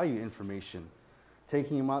 These will tell you information.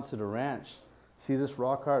 Taking him out to the ranch. See this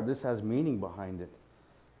rock art? This has meaning behind it.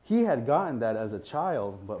 He had gotten that as a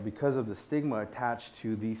child, but because of the stigma attached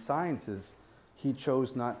to these sciences, he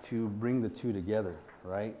chose not to bring the two together,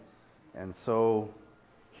 right? And so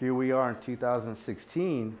here we are in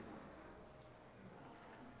 2016.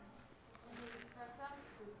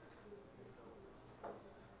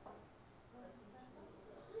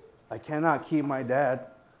 I cannot keep my dad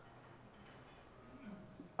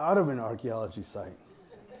out of an archaeology site.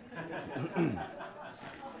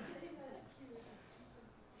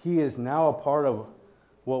 He is now a part of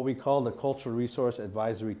what we call the Cultural Resource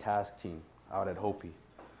Advisory Task Team out at Hopi.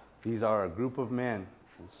 These are a group of men,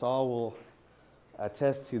 and Saul will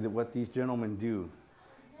attest to what these gentlemen do.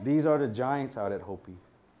 These are the giants out at Hopi,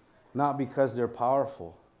 not because they're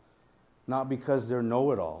powerful, not because they're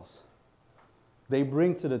know-it-alls. They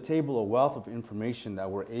bring to the table a wealth of information that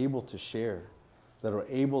we're able to share, that are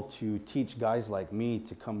able to teach guys like me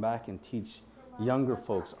to come back and teach younger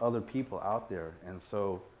folks, other people out there. And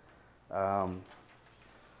so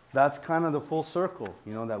that's kind of the full circle,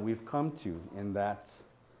 you know, that we've come to, in that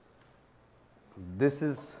this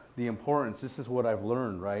is the importance, this is what I've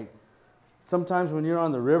learned, right? Sometimes when you're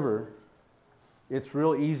on the river, it's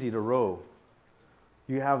real easy to row.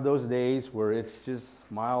 You have those days where it's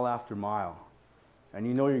just mile after mile, and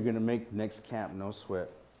you know you're going to make the next camp, no sweat.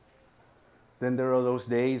 Then there are those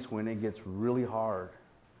days when it gets really hard,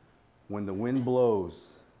 when the wind blows,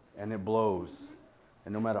 and it blows.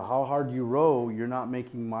 And no matter how hard you row, you're not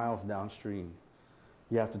making miles downstream.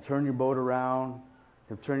 You have to turn your boat around, you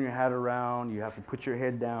have to turn your hat around, you have to put your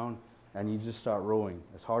head down, and you just start rowing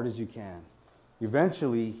as hard as you can.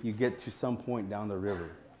 Eventually, you get to some point down the river.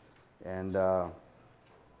 And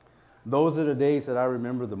those are the days that I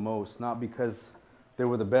remember the most, not because they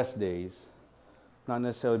were the best days, not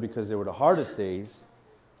necessarily because they were the hardest days,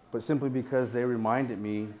 but simply because they reminded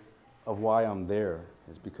me of why I'm there.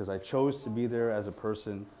 It's because I chose to be there as a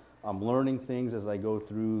person. I'm learning things as I go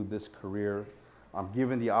through this career. I'm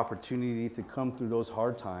given the opportunity to come through those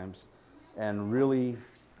hard times and really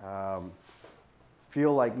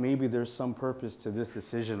feel like maybe there's some purpose to this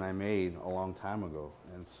decision I made a long time ago.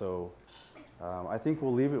 And so I think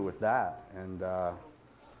we'll leave it with that and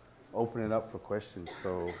open it up for questions.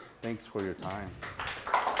 So thanks for your time.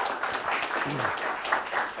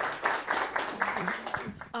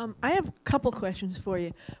 I have a couple questions for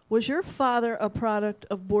you. Was your father a product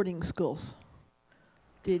of boarding schools?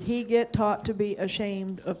 Did he get taught to be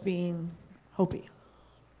ashamed of being Hopi?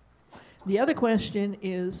 The other question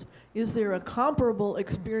is there a comparable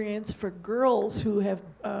experience for girls who have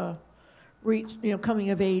reached, coming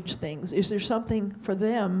of age things? Is there something for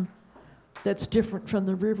them that's different from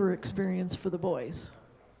the river experience for the boys?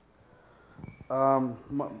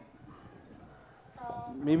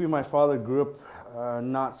 Maybe my father grew up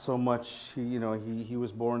not so much. He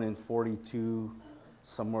was born in 42,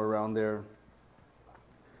 somewhere around there.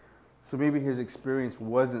 So maybe his experience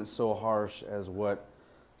wasn't so harsh as what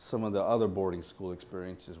some of the other boarding school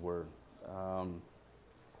experiences were.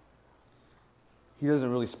 He doesn't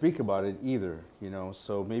really speak about it either,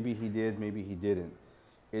 so maybe he did, maybe he didn't.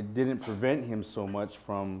 It didn't prevent him so much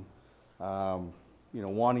from,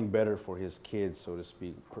 wanting better for his kids, so to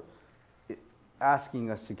speak, asking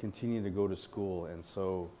us to continue to go to school. And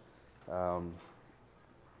so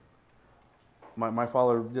my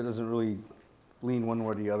father doesn't really lean one way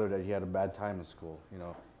or the other that he had a bad time in school,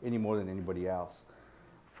 any more than anybody else.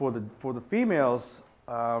 For the females,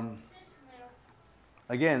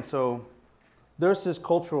 again, so there's this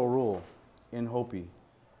cultural rule in Hopi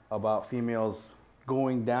about females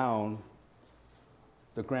going down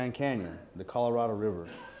the Grand Canyon, the Colorado River.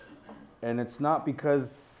 And it's not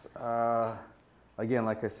because, again,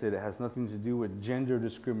 like I said, it has nothing to do with gender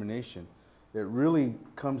discrimination. It really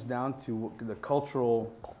comes down to the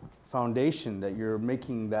cultural foundation that you're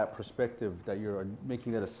making that perspective, that you're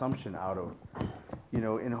making that assumption out of.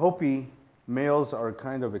 In Hopi, males are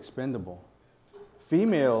kind of expendable.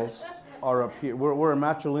 Females are up here. We're a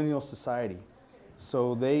matrilineal society.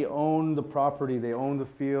 So they own the property, they own the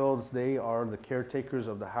fields, they are the caretakers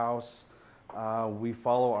of the house. We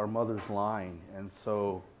follow our mother's line, and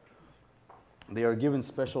so they are given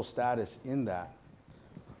special status in that.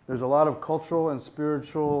 There's a lot of cultural and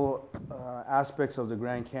spiritual aspects of the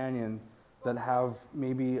Grand Canyon that have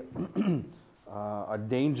maybe a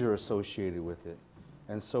danger associated with it.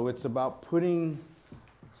 And so it's about putting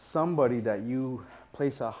somebody that you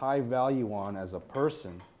place a high value on as a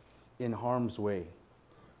person in harm's way.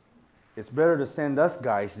 It's better to send us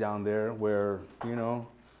guys down there where,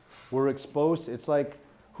 we're exposed. It's like,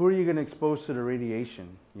 who are you going to expose to the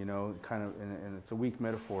radiation? Kind of, and it's a weak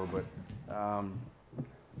metaphor, but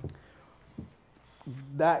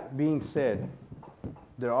that being said,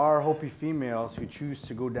 there are Hopi females who choose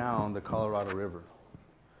to go down the Colorado River.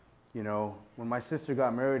 When my sister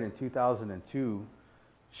got married in 2002,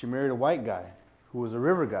 she married a white guy who was a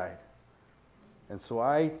river guide. And so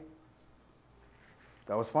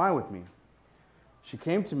that was fine with me. She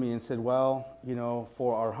came to me and said, well,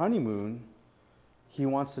 for our honeymoon, he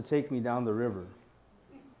wants to take me down the river.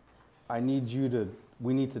 I need you to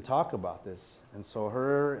we need to talk about this. And so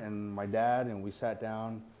her and my dad and we sat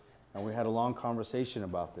down and we had a long conversation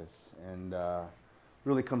about this. And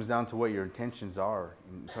really comes down to what your intentions are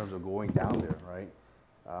in terms of going down there, right?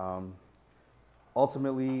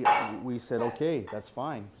 Ultimately, we said, okay, that's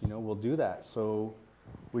fine, you know, we'll do that. So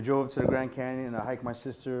we drove up to the Grand Canyon and I hiked my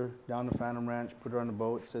sister down to Phantom Ranch, put her on the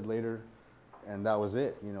boat, said later, and that was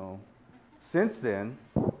it, you know. Since then,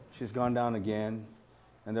 she's gone down again,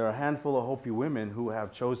 and there are a handful of Hopi women who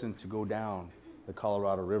have chosen to go down the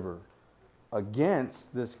Colorado River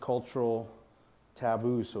against this cultural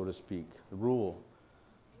taboo, so to speak, the rule.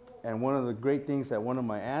 And one of the great things that one of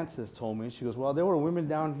my aunts has told me, she goes, well, there were women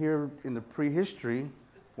down here in the prehistory.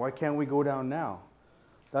 Why can't we go down now?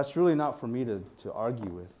 That's really not for me to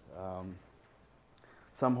argue with.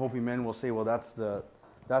 Some Hopi men will say, well, that's the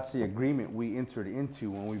agreement we entered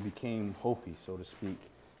into when we became Hopi, so to speak.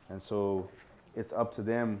 And so it's up to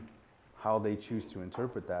them how they choose to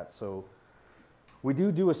interpret that. So we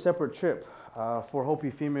do a separate trip for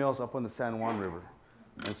Hopi females up on the San Juan River.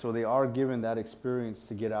 And so they are given that experience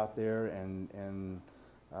to get out there and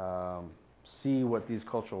see what these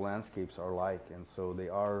cultural landscapes are like. And so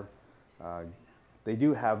they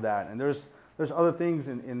do have that. And there's other things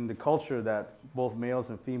in the culture that both males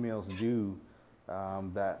and females do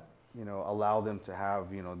that, you know, allow them to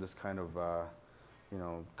have, you know, this kind of, you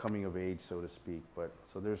know, coming of age, so to speak. But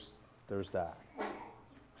so there's that.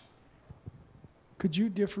 Could you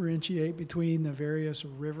differentiate between the various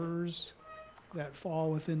rivers that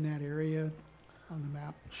fall within that area on the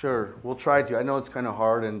map? Sure, we'll try to. I know it's kind of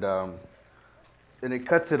hard, and it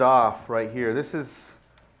cuts it off right here. This is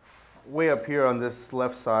way up here on this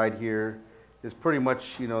left side here is pretty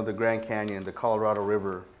much, you know, the Grand Canyon, the Colorado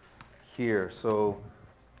River here. So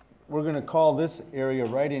we're going to call this area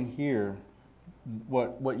right in here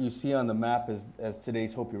what you see on the map as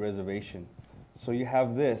today's Hopi Reservation. So you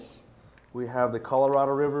have this. We have the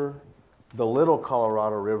Colorado River, the Little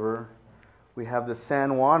Colorado River. We have the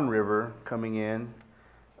San Juan River coming in.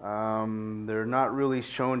 They're not really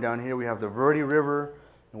shown down here. We have the Verde River,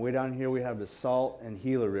 and way down here we have the Salt and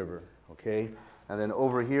Gila River, okay? And then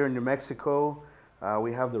over here in New Mexico,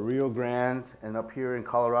 we have the Rio Grande, and up here in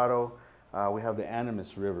Colorado, we have the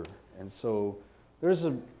Animas River. And so there's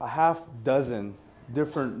a half dozen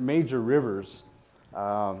different major rivers.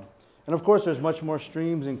 And of course, there's much more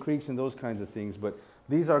streams and creeks and those kinds of things, but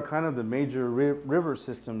these are kind of the major river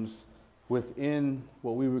systems within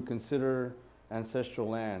what we would consider ancestral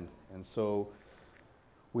land. And so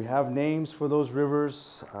we have names for those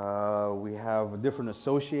rivers. We have different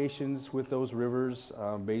associations with those rivers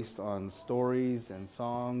based on stories and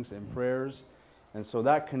songs and prayers. And so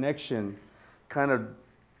that connection kind of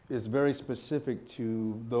is very specific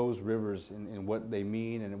to those rivers in what they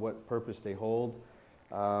mean and what purpose they hold.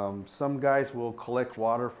 Some guys will collect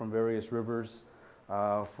water from various rivers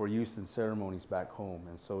for use in ceremonies back home.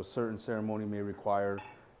 And so a certain ceremony may require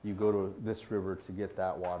you go to this river to get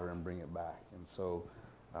that water and bring it back. And so,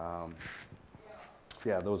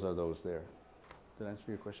 yeah, those are those there. Did I answer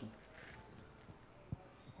your question?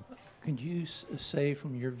 Could you say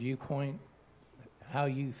from your viewpoint how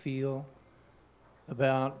you feel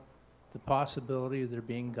about the possibility of there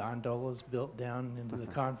being gondolas built down into the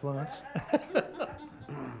confluence?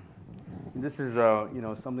 This is, you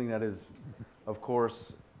know, something that is, of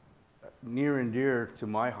course, near and dear to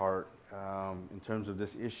my heart in terms of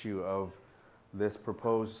this issue of this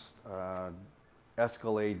proposed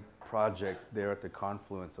Escalade project there at the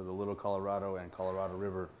confluence of the Little Colorado and Colorado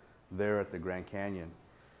River there at the Grand Canyon.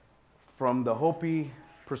 From the Hopi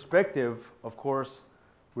perspective, of course,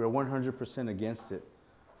 we're 100% against it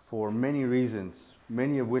for many reasons,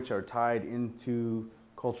 many of which are tied into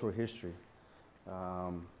cultural history.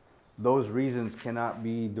 Those reasons cannot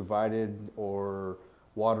be divided or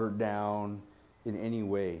watered down in any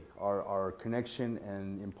way. Our connection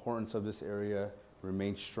and importance of this area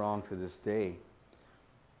remains strong to this day.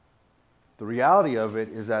 The reality of it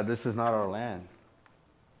is that this is not our land,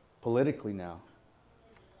 politically now.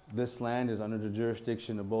 This land is under the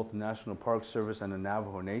jurisdiction of both the National Park Service and the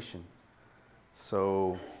Navajo Nation.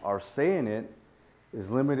 So our say in it is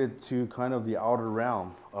limited to kind of the outer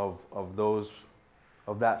realm of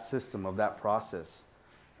that system, of that process.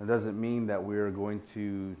 It doesn't mean that we're going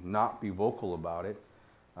to not be vocal about it.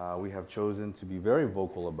 We have chosen to be very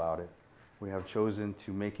vocal about it. We have chosen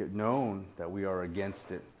to make it known that we are against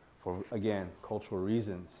it for, again, cultural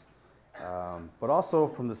reasons. But also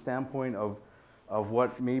from the standpoint of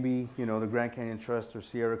what maybe, you know, the Grand Canyon Trust or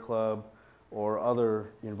Sierra Club or other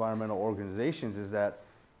environmental organizations is that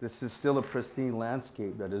this is still a pristine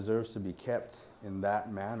landscape that deserves to be kept in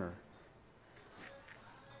that manner.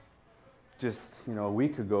 just, a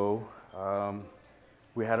week ago,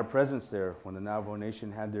 we had a presence there when the Navajo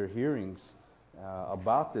Nation had their hearings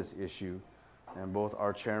about this issue, and both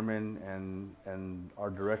our chairman and our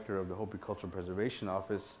director of the Hopi Cultural Preservation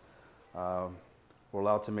Office were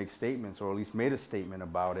allowed to make statements, or at least made a statement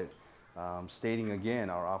about it, stating again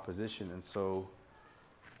our opposition. And so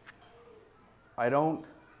I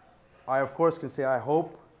of course can say I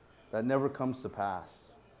hope that never comes to pass,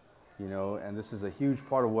 and this is a huge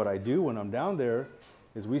part of what I do when I'm down there,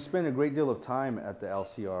 is we spend a great deal of time at the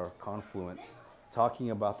LCR confluence talking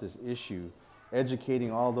about this issue,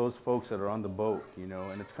 educating all those folks that are on the boat,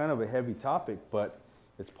 and it's kind of a heavy topic, but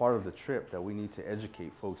it's part of the trip that we need to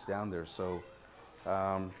educate folks down there. So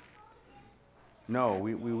no,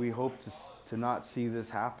 we hope to not see this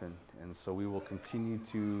happen, and so we will continue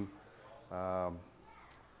to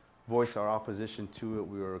voice our opposition to it.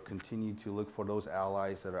 We will continue to look for those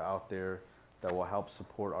allies that are out there that will help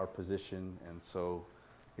support our position, and so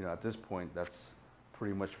at this point that's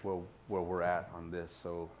pretty much where we're at on this.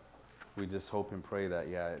 So we just hope and pray that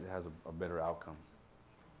it has a better outcome.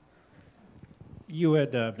 You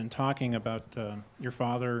had been talking about your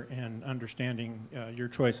father and understanding your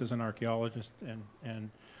choice as an archaeologist, and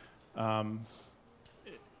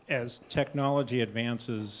as technology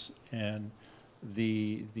advances and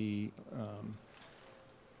the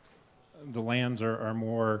lands are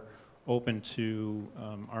more open to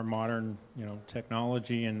our modern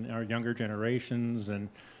technology and our younger generations, and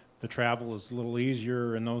the travel is a little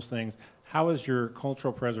easier and those things. How is your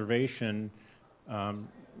cultural preservation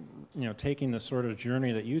taking the sort of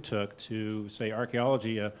journey that you took to, say,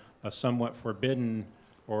 archaeology, a somewhat forbidden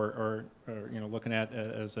or looking at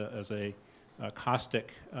as a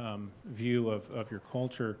caustic view of your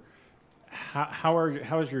culture?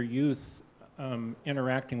 How is your youth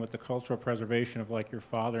interacting with the cultural preservation of like your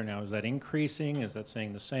father now? Is that increasing? Is that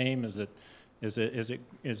staying the same? Is it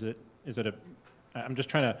a? I'm just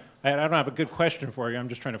trying to. I don't have a good question for you. I'm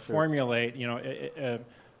just trying to formulate.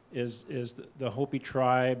 Is the Hopi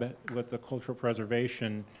tribe with the cultural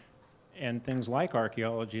preservation and things like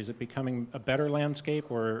archaeology, is it becoming a better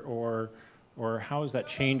landscape, or how is that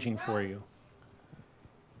changing for you?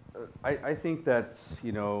 I think that,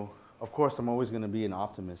 of course, I'm always going to be an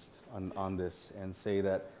optimist on this and say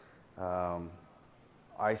that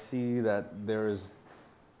I see that there is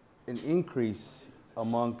an increase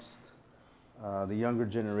amongst the younger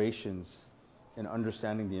generations in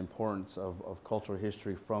understanding the importance of cultural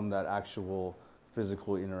history from that actual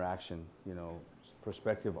physical interaction,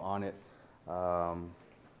 perspective on it.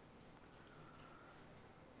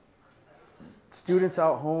 Students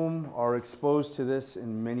out home are exposed to this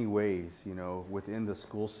in many ways, within the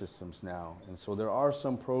school systems now. And so there are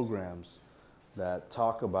some programs that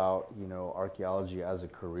talk about, archaeology as a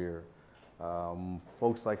career.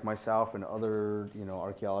 Folks like myself and other,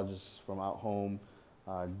 archaeologists from out home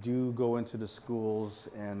do go into the schools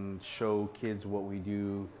and show kids what we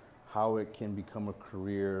do, how it can become a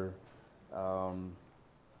career.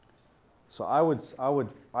 So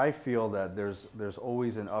I feel that there's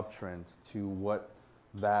always an uptrend to what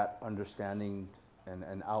that understanding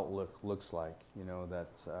and outlook looks like. That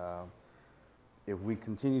if we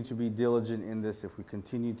continue to be diligent in this, if we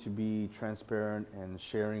continue to be transparent and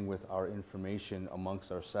sharing with our information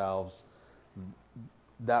amongst ourselves,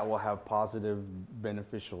 that will have positive,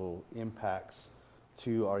 beneficial impacts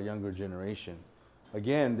to our younger generation.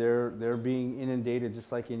 Again, they're being inundated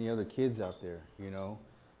just like any other kids out there,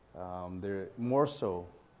 They're more so.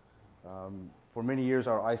 For many years,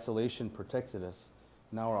 our isolation protected us.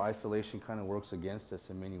 Now our isolation kind of works against us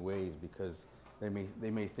in many ways, because they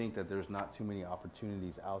may think that there's not too many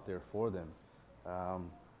opportunities out there for them.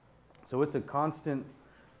 So it's a constant,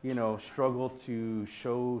 struggle to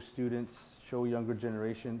show students, show younger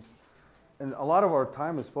generations. And a lot of our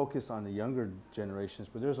time is focused on the younger generations,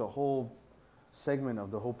 but there's a whole segment of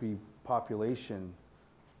the Hopi population,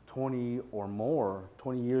 20 or more,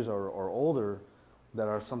 20 years or older, that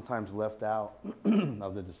are sometimes left out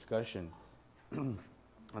of the discussion. And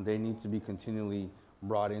they need to be continually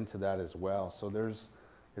brought into that as well. So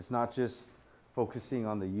it's not just focusing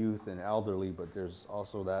on the youth and elderly, but there's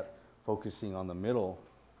also that focusing on the middle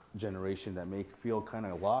generation that may feel kind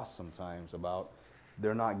of lost sometimes about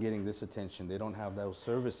they're not getting this attention, they don't have those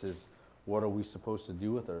services, what are we supposed to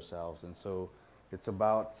do with ourselves? And so it's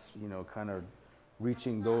about, kind of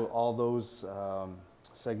reaching all those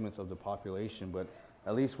segments of the population. But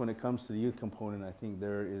at least when it comes to the youth component, I think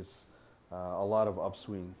there is a lot of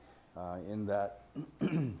upswing in that.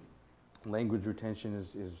 Language retention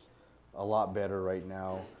is a lot better right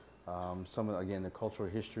now. Again, the cultural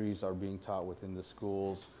histories are being taught within the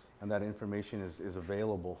schools, and that information is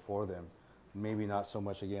available for them. maybe not so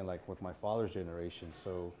much again like with my father's generation.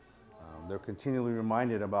 So they're continually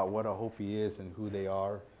reminded about what a Hopi is and who they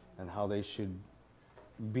are and how they should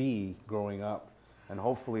be growing up. And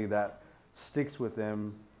hopefully that sticks with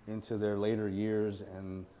them into their later years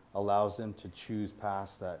and allows them to choose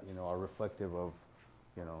paths that, you know, are reflective of,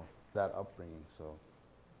 you know, that upbringing. So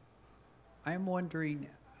I'm wondering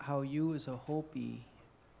how you as a Hopi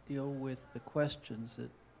deal with the questions that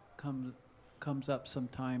comes up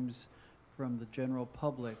sometimes from the general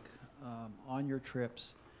public on your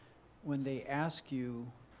trips when they ask you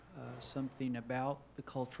something about the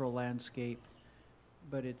cultural landscape,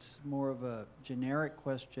 but it's more of a generic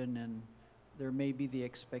question, and there may be the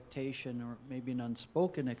expectation, or maybe an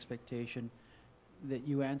unspoken expectation, that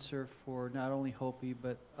you answer for not only Hopi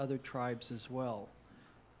but other tribes as well.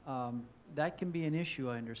 That can be an issue,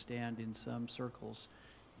 I understand, in some circles.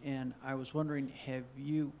 And I was wondering, have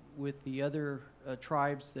you, with the other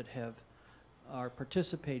tribes that are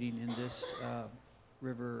participating in this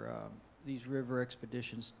these river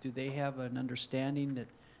expeditions, do they have an understanding that,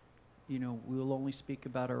 you know, we'll only speak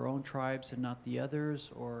about our own tribes and not the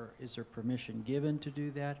others, or is there permission given to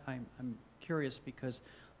do that? I'm curious because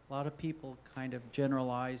a lot of people kind of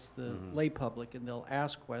generalize the lay public, and they'll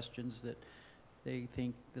ask questions that they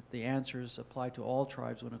think that the answers apply to all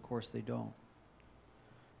tribes when of course they don't.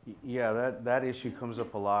 yeah, that issue comes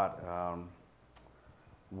up a lot.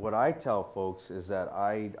 What I tell folks is that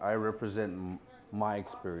I represent my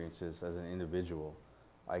experiences as an individual.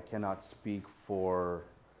 I cannot speak for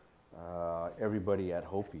everybody at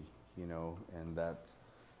Hopi, you know, and that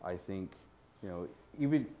I think, you know,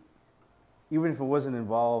 even if it wasn't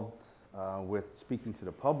involved with speaking to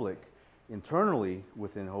the public, internally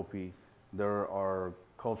within Hopi, there are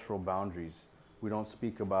cultural boundaries. We don't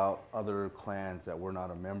speak about other clans that we're not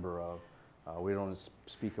a member of. We don't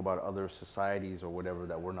speak about other societies or whatever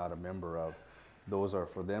that we're not a member of. Those are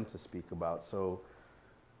for them to speak about. So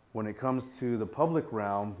when it comes to the public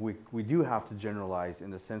realm, we do have to generalize in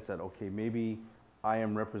the sense that, okay, maybe I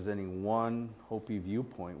am representing one Hopi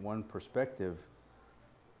viewpoint, one perspective,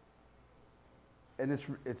 and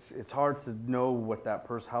it's hard to know what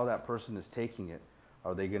how that person is taking it.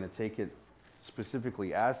 Are they going to take it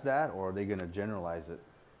specifically as that, or are they going to generalize it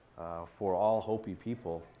for all Hopi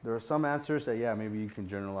people? There are some answers that, yeah, maybe you can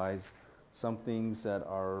generalize some things that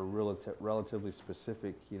are relatively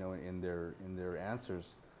specific, you know, in their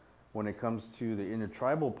answers. When it comes to the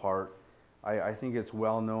intertribal part, I think it's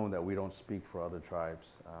well known that we don't speak for other tribes.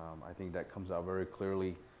 I think that comes out very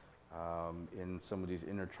clearly in some of these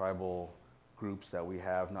intertribal groups that we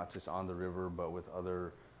have, not just on the river, but with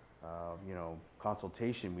other, you know,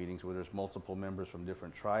 consultation meetings where there's multiple members from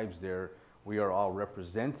different tribes there. We are all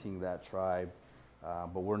representing that tribe,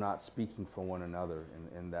 but we're not speaking for one another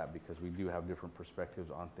in that, because we do have different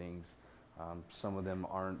perspectives on things. Some of them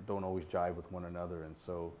don't always jive with one another, and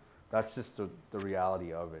so that's just the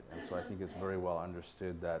reality of it. And so I think it's very well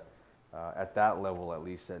understood that at that level, at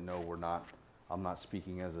least, that no, I'm not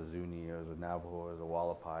speaking as a Zuni, or as a Navajo, or as a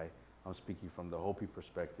Wallapai. I'm speaking from the Hopi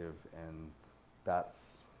perspective, and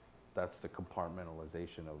that's the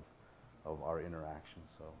compartmentalization of our interaction.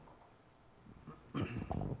 So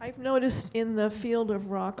I've noticed in the field of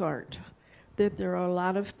rock art that there are a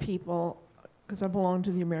lot of people, because I belong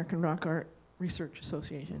to the American Rock Art Research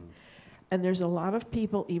Association, and there's a lot of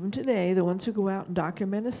people, even today, the ones who go out and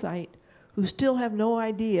document a site, who still have no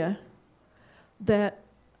idea that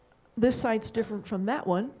this site's different from that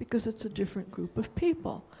one because it's a different group of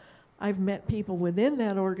people. I've met people within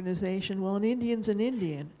that organization, well, an Indian's an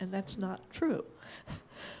Indian, and that's not true.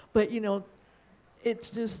 But, you know, it's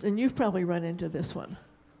just, and you've probably run into this one,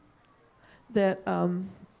 that,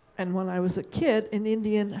 and when I was a kid, an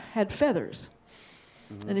Indian had feathers.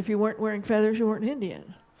 And if you weren't wearing feathers, you weren't an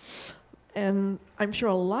Indian. And I'm sure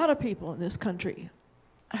a lot of people in this country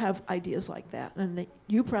have ideas like that, and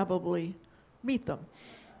you probably meet them,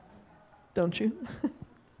 don't you?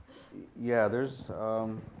 yeah, there's,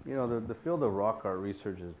 you know, the field of rock art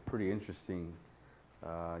research is pretty interesting.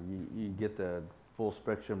 You get the full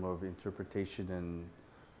spectrum of interpretation and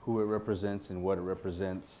who it represents and what it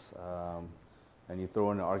represents. And you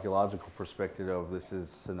throw in an archaeological perspective of this is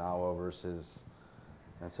Sanawa versus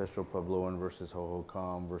Ancestral Puebloan versus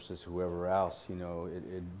Hohokam versus whoever else. You know,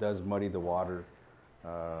 it does muddy the water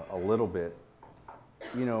a little bit.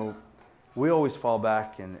 You know, we always fall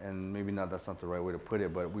back, and maybe that's not the right way to put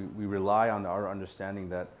it, but we rely on our understanding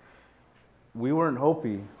that we weren't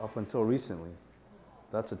Hopi up until recently.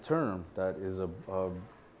 That's a term that is a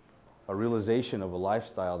realization of a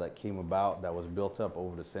lifestyle that came about, that was built up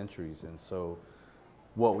over the centuries. And so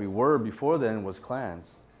what we were before then was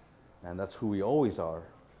clans, and that's who we always are.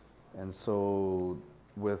 And so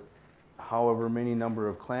with however many number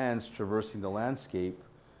of clans traversing the landscape,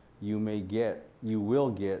 you will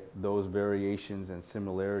get those variations and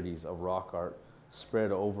similarities of rock art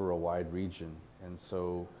spread over a wide region. And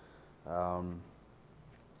so,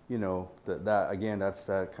 you know, that again, that's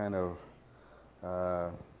that kind of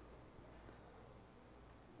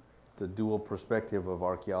the dual perspective of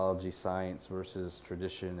archaeology, science versus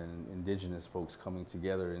tradition and indigenous folks coming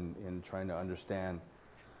together in trying to understand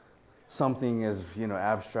something as, you know,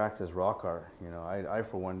 abstract as rock art. You know, I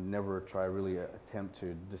for one never try really attempt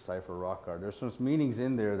to decipher rock art. There's some meanings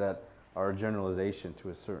in there that are a generalization to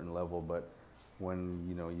a certain level, but when,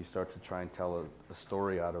 you know, you start to try and tell a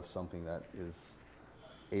story out of something that is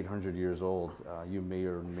 800 years old, you may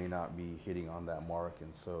or may not be hitting on that mark.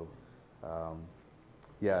 And so,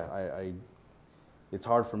 yeah, it's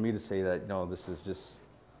hard for me to say that, no, this is just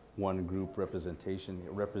one group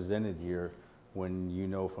represented here, when you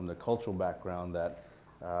know from the cultural background that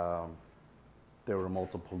there were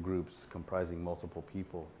multiple groups comprising multiple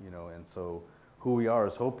people, you know. And so who we are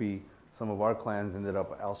as Hopi, some of our clans ended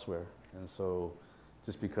up elsewhere. And so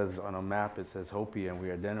just because on a map it says Hopi and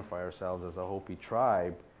we identify ourselves as a Hopi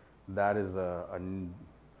tribe, that is a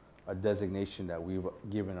designation that we've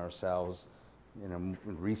given ourselves in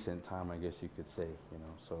recent time, I guess you could say, you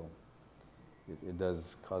know. So it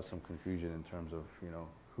does cause some confusion in terms of, you know,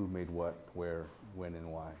 who made what, where, when, and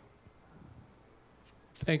why.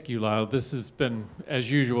 Thank you, Lyle. This has been, as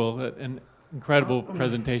usual, an incredible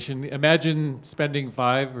presentation. Imagine spending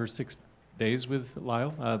 5 or 6 days with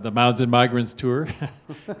Lyle, the Mounds and Migrants tour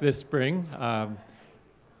this spring.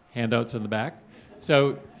 Handouts in the back.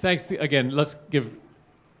 So thanks again. Let's give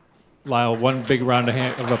Lyle one big round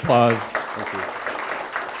of applause. Thank you.